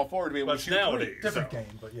my small forward to be able to shoot nowadays, threes. Different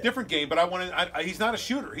game, but yeah. Different game, but he's not a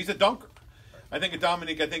shooter. He's a dunker. I think of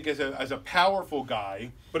Dominique, as a powerful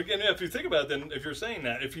guy. But again, if you think about it, then if you're saying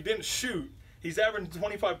that, if he didn't shoot, he's averaging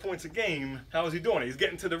 25 points a game. How is he doing it? He's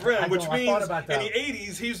getting to the rim, which means in the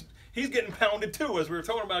 80s he's getting pounded too, as we were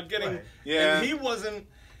talking about getting. Right. Yeah. And he wasn't.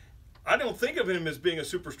 I don't think of him as being a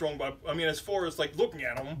super strong. As far as looking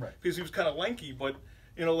at him, because he was kind of lanky, but.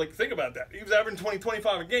 Think about that. He was averaging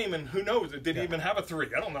 20-25 a game, and who knows? Did he even have a 3?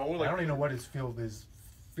 I don't know. I don't even know what his field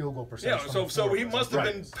goal percentage. Yeah, so he must have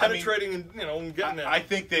been penetrating and getting that. I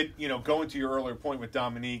think that going to your earlier point with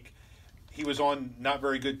Dominique, he was on not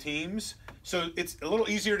very good teams, so it's a little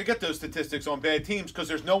easier to get those statistics on bad teams because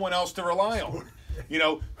there's no one else to rely on.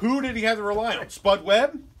 Who did he have to rely on? Spud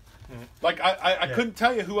Webb? I couldn't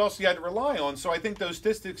tell you who else he had to rely on. So I think those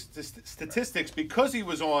statistics because he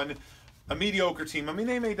was on a mediocre team. I mean,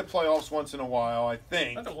 they made the playoffs once in a while, I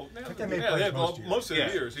think. They made most of the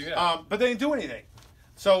years. Yeah. But they didn't do anything.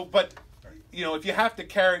 So, but if you have to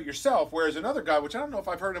carry it yourself, whereas another guy, which I don't know if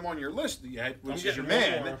I've heard him on your list yet, which is your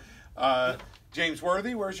man, James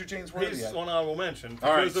Worthy. Where's your James Worthy? He's on honorable mention.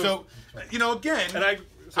 All right. So, again, and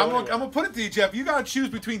I'm going to put it to you, Jeff. You got to choose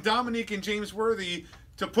between Dominique and James Worthy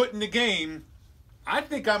to put in the game. I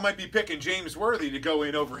think I might be picking James Worthy to go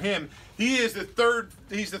in over him. He is the third.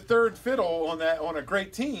 He's the third fiddle on a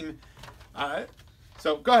great team.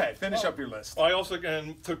 So go ahead, finish up your list. I also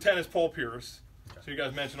took 10 as Paul Pierce. So you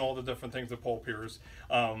guys mentioned all the different things with Paul Pierce.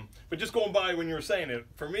 But just going by when you were saying it,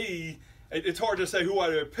 for me, it's hard to say who I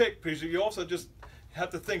would pick because you also just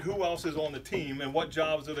have to think who else is on the team and what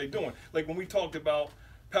jobs are they doing. Like when we talked about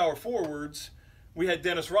power forwards, we had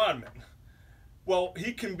Dennis Rodman. Well,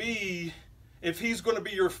 he can be. If he's going to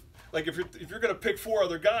be if you're going to pick 4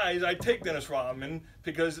 other guys, I'd take Dennis Rodman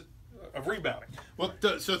because of rebounding. Well,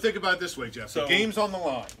 so think about it this way, Jeff. The game's on the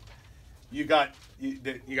line. You got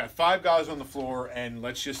 5 guys on the floor, and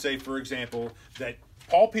let's just say, for example, that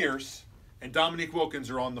Paul Pierce and Dominique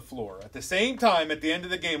Wilkins are on the floor at the same time at the end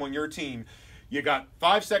of the game on your team. You got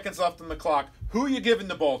 5 seconds left on the clock. Who are you giving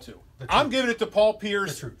the ball to? I'm giving it to Paul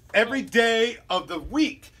Pierce every day of the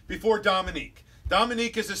week before Dominique.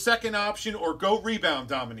 Dominique is a second option, or go rebound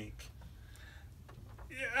Dominique.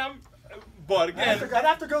 Yeah, But again, I'd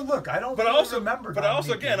have to go look. I don't. But I also remember. But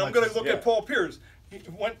also, again, I'm going to look Yeah. at Paul Pierce. He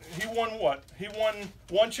won what? He won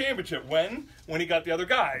one championship. When he got the other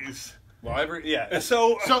guys. Well, yeah. And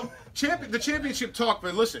so the championship talk.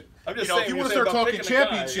 But listen, I'm just if saying, you you're want to saying start about talking picking a guy.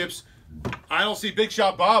 championships, I don't see Big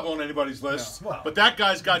Shot Bob on anybody's list. No. Well. But that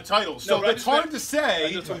guy's got titles, No, so but I it's just hard meant- to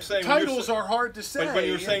say. that's what I'm saying. When you're Titles sa- are hard to say. But when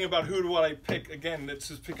you were saying about who do I pick, again, it's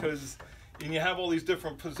just because when you have all these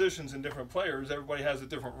different positions and different players, everybody has a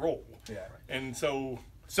different role. Yeah. And so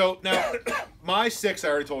So now, my 6, I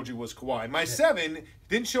already told you, was Kawhi. My 7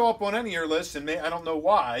 didn't show up on any of your lists, and I don't know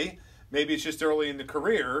why. Maybe it's just early in the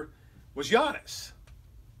career. Was Giannis.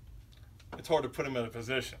 it's hard to put him in a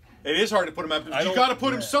position. It is hard to put him up. You don't- got to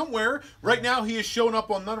put him somewhere. Right now, he has shown up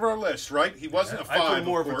on none of our lists. Right? He wasn't a 5. I put him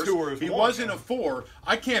more of a course. 2 or a He 1, wasn't yeah. a 4.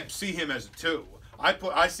 I can't see him as a 2.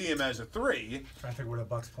 I see him as a 3. Trying to think where the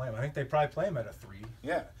Bucks play him. I think they probably play him at a 3.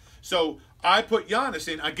 Yeah. So I put Giannis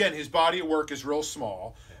in. Again, his body of work is real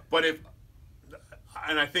small, but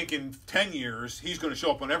and I think in 10 years he's going to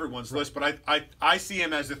show up on everyone's list. But I see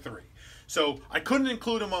him as a 3. So I couldn't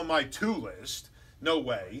include him on my 2 list. No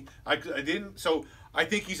way. I didn't. So I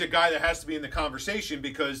think he's a guy that has to be in the conversation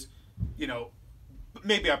because,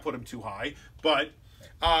 maybe I put him too high. But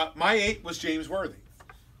my 8 was James Worthy.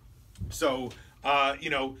 So,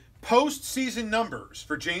 postseason numbers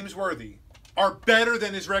for James Worthy are better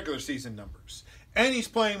than his regular season numbers. And he's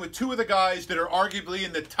playing with 2 of the guys that are arguably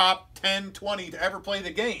in the top 10, 20 to ever play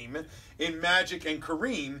the game in Magic and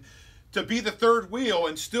Kareem. To be the third wheel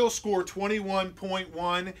and still score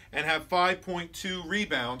 21.1 and have 5.2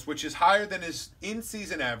 rebounds, which is higher than his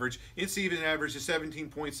in-season average. In-season average is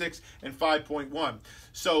 17.6 and 5.1.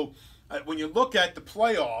 So when you look at the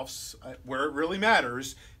playoffs, where it really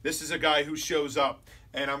matters, this is a guy who shows up.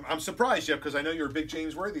 And I'm surprised, Jeff, because I know you're a big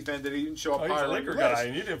James Worthy fan, that he didn't show up He's higher a on Laker your guy, list.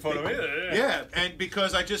 and you didn't put him either. Yeah, and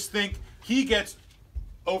because I just think he gets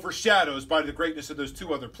overshadowed by the greatness of those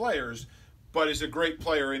 2 other players, but is a great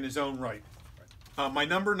player in his own right. My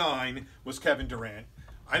number 9 was Kevin Durant.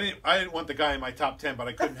 I didn't want the guy in my top 10, but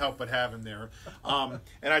I couldn't help but have him there.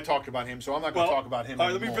 And I talked about him, so I'm not going to talk about him all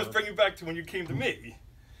right, anymore. let me just bring you back to when you came to me.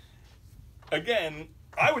 Again,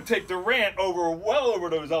 I would take Durant well over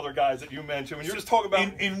those other guys that you mentioned. When you're just talking about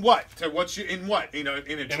in what? In what? In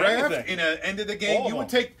a draft? everything. In an end of the game? All You of would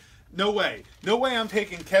them. take no way. No way I'm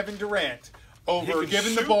taking Kevin Durant over can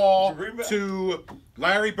giving the shoot, ball rebound. to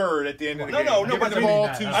Larry Bird at the end of the game. No, Giving but the I ball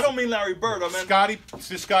mean, to I don't mean Larry Bird. I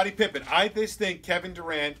mean Scottie Pippen. I just think Kevin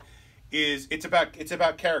Durant it's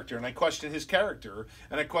about character, and I question his character,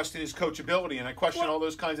 and I question his coachability, and I question all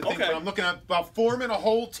those kinds of things. Okay. But I'm looking at about forming a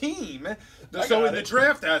whole team. So got in the it.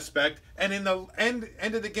 draft aspect, and in the end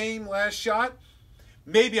of the game, last shot,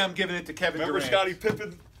 maybe I'm giving it to Kevin remember Durant Scottie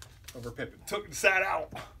Pippen over Pippen. sat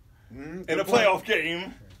out in a good point. playoff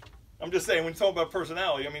game. I'm just saying, when you talk about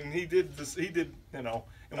personality, I mean, he did this. He did, and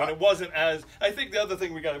when it wasn't as, I think the other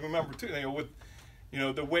thing we got to remember too, with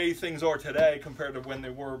the way things are today compared to when they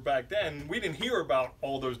were back then, we didn't hear about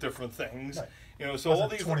all those different things. Right. So all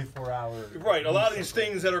these 24-hour. right, a lot of these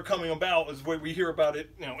things that are coming about is what we hear about it,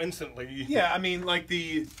 instantly. Yeah, I mean, like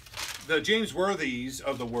the James Worthys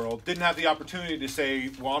of the world didn't have the opportunity to say,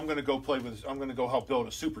 "Well, I'm going to go help build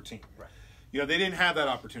a super team." Right. They didn't have that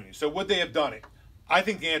opportunity. So would they have done it? I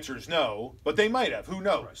think the answer is no, but they might have. Who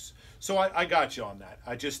knows? Right. So I got you on that.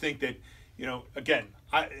 I just think that, again,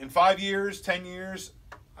 in 5 years, 10 years,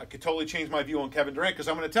 I could totally change my view on Kevin Durant, because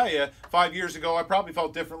I'm going to tell you, 5 years ago, I probably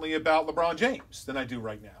felt differently about LeBron James than I do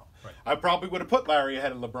right now. Right. I probably would have put Larry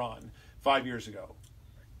ahead of LeBron 5 years ago,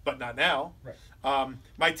 but not now. Right.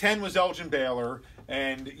 My 10 was Elgin Baylor,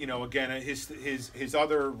 and again, his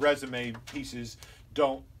other resume pieces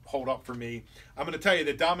don't hold up for me. I'm going to tell you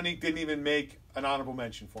that Dominique didn't even make an honorable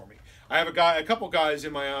mention for me. I have a couple guys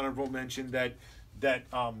in my honorable mention that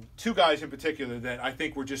 2 guys in particular that I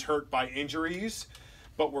think were just hurt by injuries,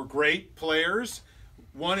 but were great players.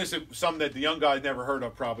 One is some that the young guys never heard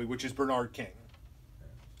of probably, which is Bernard King.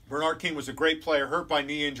 Bernard King was a great player, hurt by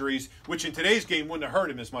knee injuries, which in today's game wouldn't have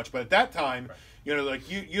hurt him as much. But at that time, right.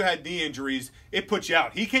 You had knee injuries, it put you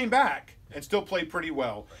out. He came back and still played pretty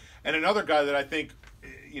well. Right. And another guy that I think,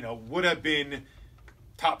 would have been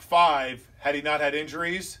top 5 had he not had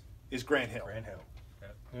injuries is Grant Hill. Grant Hill.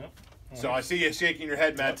 Yeah. So I see you shaking your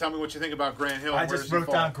head, Matt. Tell me what you think about Grant Hill. I Where just does he wrote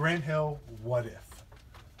fall? down Grant Hill. What if?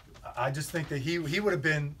 I just think that he would have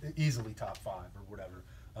been easily top 5 or whatever.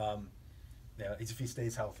 If he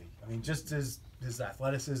stays healthy. I mean, just his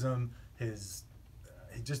athleticism, his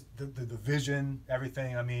just the vision,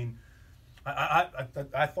 everything. I mean,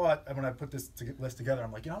 I thought when I put this list together,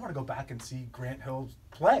 I'm like, I want to go back and see Grant Hill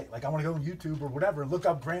play. Like, I want to go on YouTube or whatever and look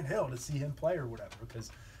up Grant Hill to see him play or whatever,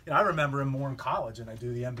 because you know, I remember him more in college than I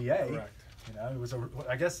do the NBA. Correct. You know, it was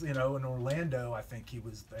I guess, you know, in Orlando, I think he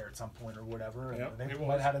was there at some point or whatever, and Yep, they he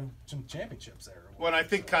might have had some championships there. Well, and I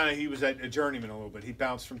think kind of he was a journeyman a little bit. He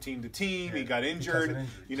bounced from team to team. He got injured.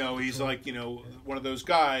 You know, he's like, you know, one of those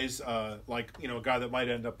guys, like, you know, a guy that might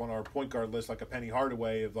end up on our point guard list, like a Penny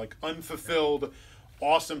Hardaway, of like unfulfilled,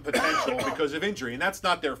 awesome potential because of injury, and that's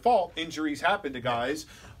not their fault. Injuries happen to guys.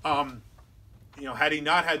 You know, had he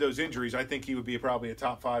not had those injuries, I think he would be probably a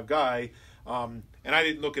top 5 guy. And I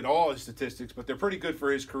didn't look at all his statistics, but they're pretty good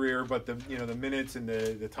for his career. But the the minutes and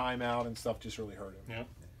the timeout and stuff just really hurt him. Yeah.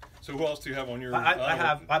 So who else do you have on your?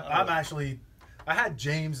 I had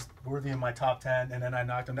James Worthy in my top 10, and then I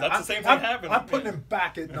knocked him down. That's the same thing happened. I'm putting him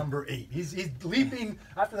back at number 8. He's leaping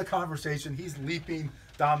after the conversation. He's leaping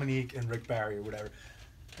Dominique and Rick Barry or whatever.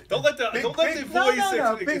 Don't let the voice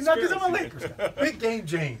because I'm a Lakers guy. Big game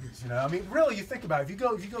James. You know, I mean, really, you think about it.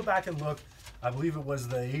 If you go back and look, I believe it was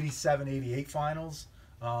the 87-88 finals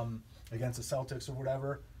against the Celtics or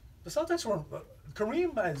whatever. The Celtics were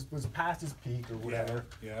Kareem was past his peak or whatever.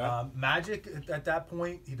 Yeah. Magic at that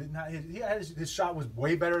point, he didn't have his shot was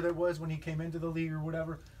way better than it was when he came into the league or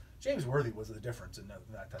whatever. James Worthy was the difference in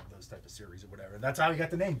those type of series or whatever. And that's how he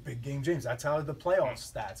got the name Big Game James. That's how the playoff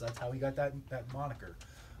stats. That's how he got that moniker.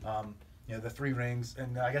 You know, the 3 rings,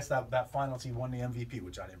 and I guess that finals he won the MVP,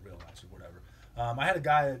 which I didn't realize or whatever. I had a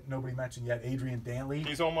guy that nobody mentioned yet, Adrian Dantley.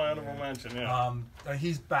 He's on my honorable mention, yeah.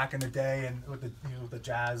 He's back in the day and with the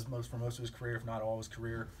Jazz for most of his career, if not all his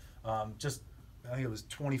career. I think it was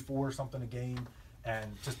 24 something a game,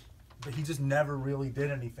 and he just never really did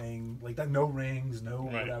anything like that. No rings, no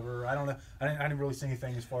whatever. I don't know. I didn't really see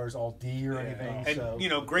anything as far as all D or anything. And so. you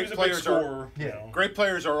know, great players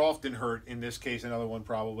are often hurt. In this case, another one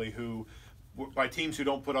probably who. By teams who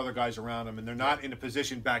don't put other guys around them, and they're not in a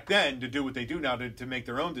position back then to do what they do now to make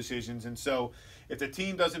their own decisions. And so if the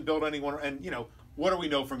team doesn't build anyone, and, you know, what do we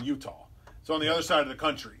know from Utah? It's on the other side of the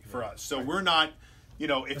country for us. So we're not, you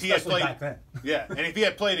know, if especially he had played. Back then. Yeah, and if he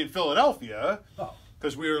had played in Philadelphia,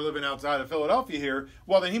 because we were living outside of Philadelphia here,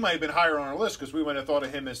 well, then he might have been higher on our list because we might have thought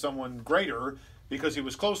of him as someone greater because he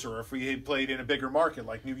was closer. If we had played in a bigger market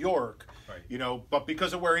like New York, you know, but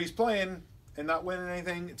because of where he's playing and not winning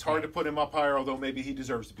anything, it's hard to put him up higher, although maybe he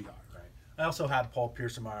deserves to be higher. Right. I also had Paul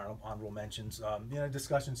Pierce in my honorable mentions. You know,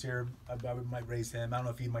 discussions here, I might raise him. I don't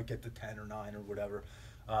know if he might get to 10 or 9 or whatever.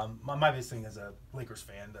 My biggest thing as a Lakers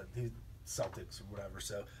fan, that he's Celtics or whatever,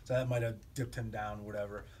 so that might have dipped him down or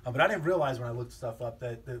whatever. But I didn't realize when I looked stuff up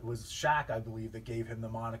that it was Shaq, I believe, that gave him the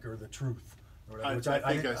moniker The Truth. Which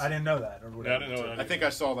I didn't know that. Or whatever. Yeah, I didn't know that. I think I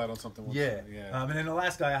saw that on something. Yeah. And then the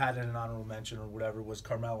last guy I had in an honorable mention or whatever was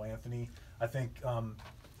Carmelo Anthony. I think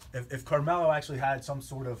if Carmelo actually had some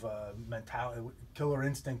sort of mentality, killer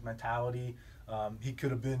instinct mentality, he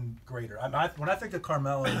could have been greater. When I think of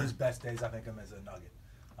Carmelo in his best days, I think of him as a Nugget.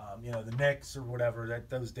 You know, the Knicks or whatever,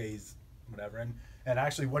 those days, whatever. And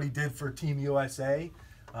actually what he did for Team USA,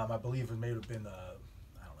 I believe it may have been the,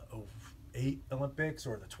 8 Olympics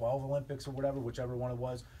or the 12 Olympics or whatever, whichever one it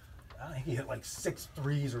was. I think he hit like 6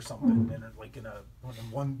 threes or something, and like in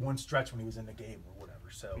one stretch when he was in the game or whatever.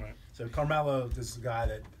 So Carmelo is a guy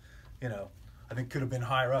that, you know, I think could have been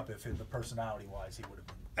higher up if the personality wise he would have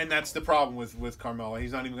been. And that's the problem with Carmelo.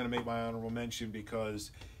 He's not even going to make my honorable mention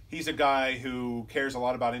because he's a guy who cares a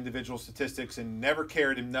lot about individual statistics and never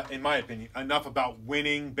cared, in my opinion, enough about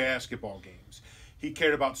winning basketball games. He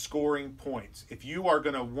cared about scoring points. If you are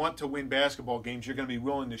going to want to win basketball games, you're going to be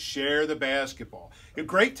willing to share the basketball.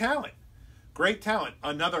 Great talent. Great talent.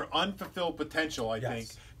 Another unfulfilled potential, I think,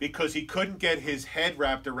 because he couldn't get his head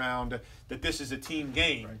wrapped around that this is a team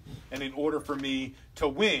game. Right. And in order for me to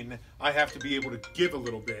win, I have to be able to give a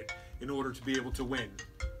little bit in order to be able to win.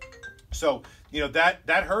 So, you know, that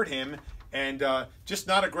hurt him, and just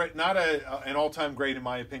not an all-time great in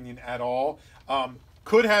my opinion at all.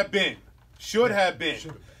 Could have been. Should have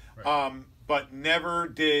been, right. But never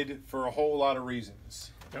did for a whole lot of reasons.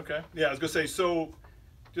 Okay. Yeah, I was going to say, so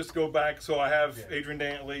just to go back, so I have Adrian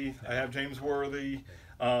Dantley, I have James Worthy,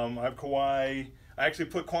 I have Kawhi. I actually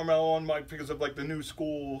put Carmelo on because of like the new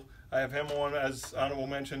school. I have him on as honorable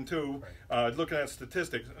mention too. Right. Looking at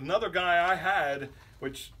statistics, another guy I had,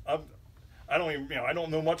 which I don't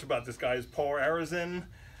know much about this guy, is Paul Arizin.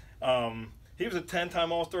 He was a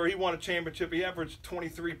 10-time All-Star. He won a championship. He averaged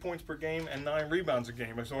 23 points per game and 9 rebounds a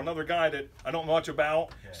game. So another guy that I don't know much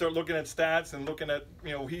about. Start looking at stats and looking at,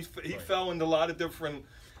 you know, he fell into a lot of different,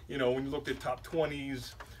 you know, when you looked at top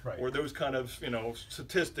 20s or those kind of, you know,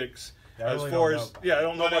 statistics. As far as I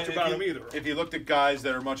don't know much about him either. If you looked at guys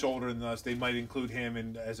that are much older than us, they might include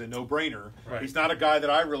him as a no-brainer. Right. He's not a guy that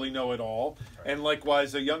I really know at all. Right. And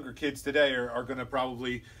likewise, the younger kids today are going to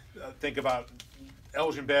probably think about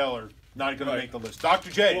Elgin Baylor. Not going to make the list.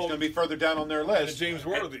 Dr. J is going to be further down on their list. And James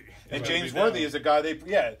Worthy. And James Worthy is a guy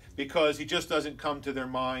because he just doesn't come to their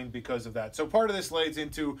mind because of that. So part of this lays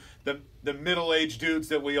into the middle-aged dudes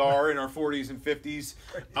that we are in our 40s and 50s,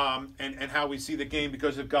 and how we see the game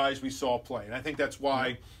because of guys we saw play. And I think that's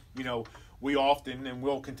why, we often and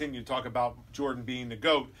will continue to talk about Jordan being the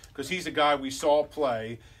GOAT, because he's a guy we saw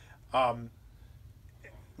play.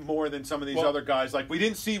 More than some of these other guys. Like, we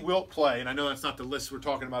didn't see Wilt play, and I know that's not the list we're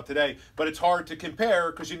talking about today, but it's hard to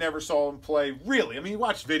compare because you never saw him play really. I mean, you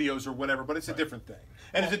watch videos or whatever, but it's a different thing.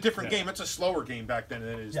 And it's a different game. It's a slower game back then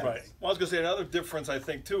than it is today. Right. Well, I was going to say another difference, I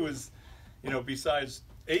think, too, is, besides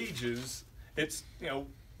ages, it's,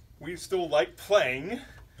 we still like playing,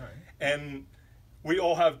 and we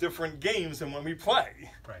all have different games than when we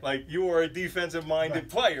play. Right. Like, you are a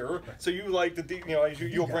defensive-minded player, so you like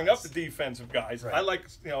you'll bring up the defensive guys. Right. I like,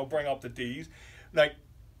 bring up the Ds. Like,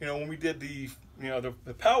 when we did the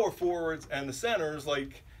power forwards and the centers,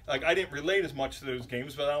 like I didn't relate as much to those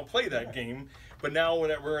games, but I don't play that game. But now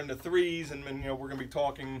that we're in the threes, and we're going to be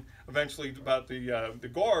talking eventually about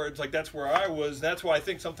the guards, like that's where I was. That's why I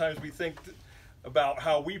think sometimes we think about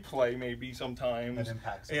how we play maybe sometimes, that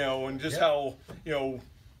impacts and just how,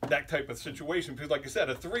 that type of situation. Because like I said,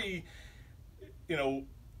 a three,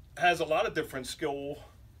 has a lot of different skill,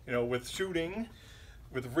 with shooting,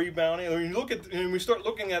 with rebounding. I mean, we start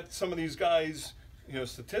looking at some of these guys,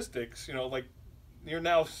 statistics, like you're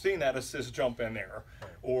now seeing that assist jump in there.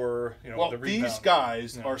 Or, the rebound. These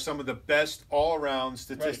guys are some of the best all-around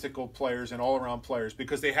statistical players and all-around players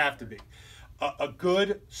because they have to be. A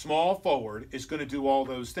good small forward is going to do all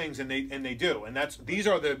those things, and they do. And these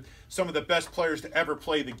are some of the best players to ever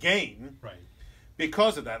play the game. Right.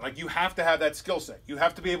 Because of that, like, you have to have that skill set. You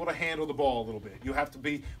have to be able to handle the ball a little bit. You have to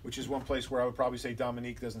be, which is one place where I would probably say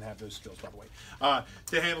Dominique doesn't have those skills, by the way,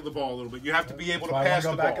 to handle the ball a little bit. You have to be able to pass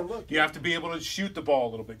the ball. You have to be able to shoot the ball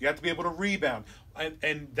a little bit. You have to be able to rebound.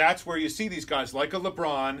 And that's where you see these guys like a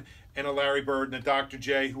LeBron and a Larry Bird and a Dr.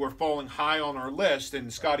 J, who are falling high on our list,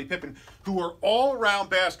 and Scottie Pippen, who are all-around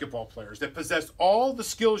basketball players that possess all the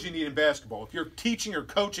skills you need in basketball. If you're teaching or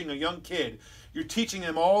coaching a young kid, you're teaching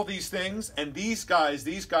them all these things, and these guys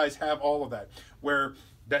have all of that, where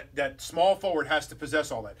that small forward has to possess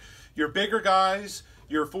all that. Your bigger guys,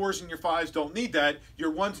 your fours and your fives don't need that.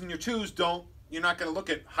 Your ones and your twos don't. You're not going to look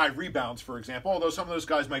at high rebounds, for example, although some of those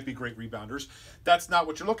guys might be great rebounders. That's not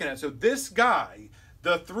what you're looking at. So this guy,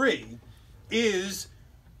 the three, is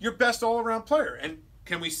your best all-around player. And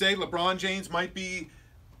can we say LeBron James might be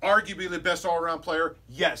arguably the best all-around player?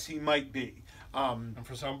 Yes, he might be. And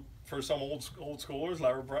for some old schoolers,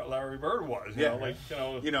 Larry Bird was.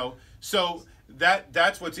 So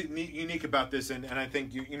that's what's unique about this. And I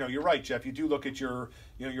think you're right, Jeff. You do look at your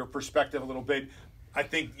perspective a little bit. I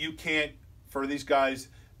think you can't, for these guys,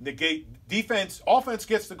 negate defense. Offense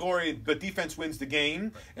gets the glory, but defense wins the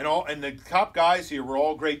game. And the top guys here were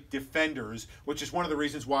all great defenders, which is one of the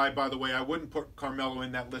reasons why, by the way, I wouldn't put Carmelo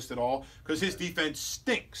in that list at all, because his defense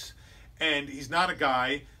stinks, and he's not a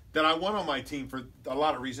guy that I want on my team for a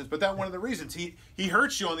lot of reasons. But that's one of the reasons. He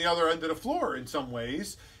hurts you on the other end of the floor in some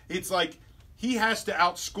ways. It's like he has to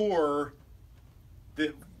outscore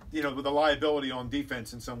the liability on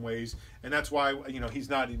defense in some ways, and that's why he's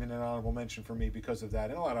not even an honorable mention for me because of that,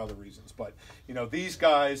 and a lot of other reasons. But these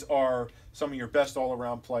guys are some of your best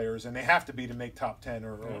all-around players, and they have to be to make top 10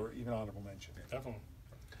 or even honorable mention. Definitely.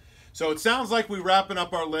 So it sounds like we're wrapping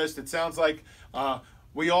up our list. It sounds like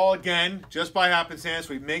we all, again, just by happenstance,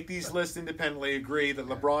 we make these lists independently, agree that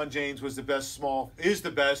LeBron James is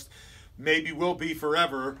the best. Maybe will be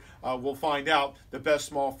forever. We'll find out. The best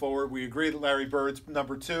small forward. We agree that Larry Bird's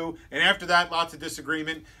number 2. And after that, lots of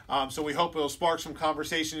disagreement. So we hope it'll spark some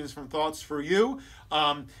conversation and some thoughts for you.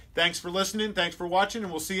 Thanks for listening. Thanks for watching.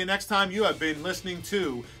 And we'll see you next time. You have been listening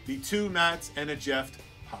to the Two Matts and a Jeff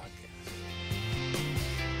podcast.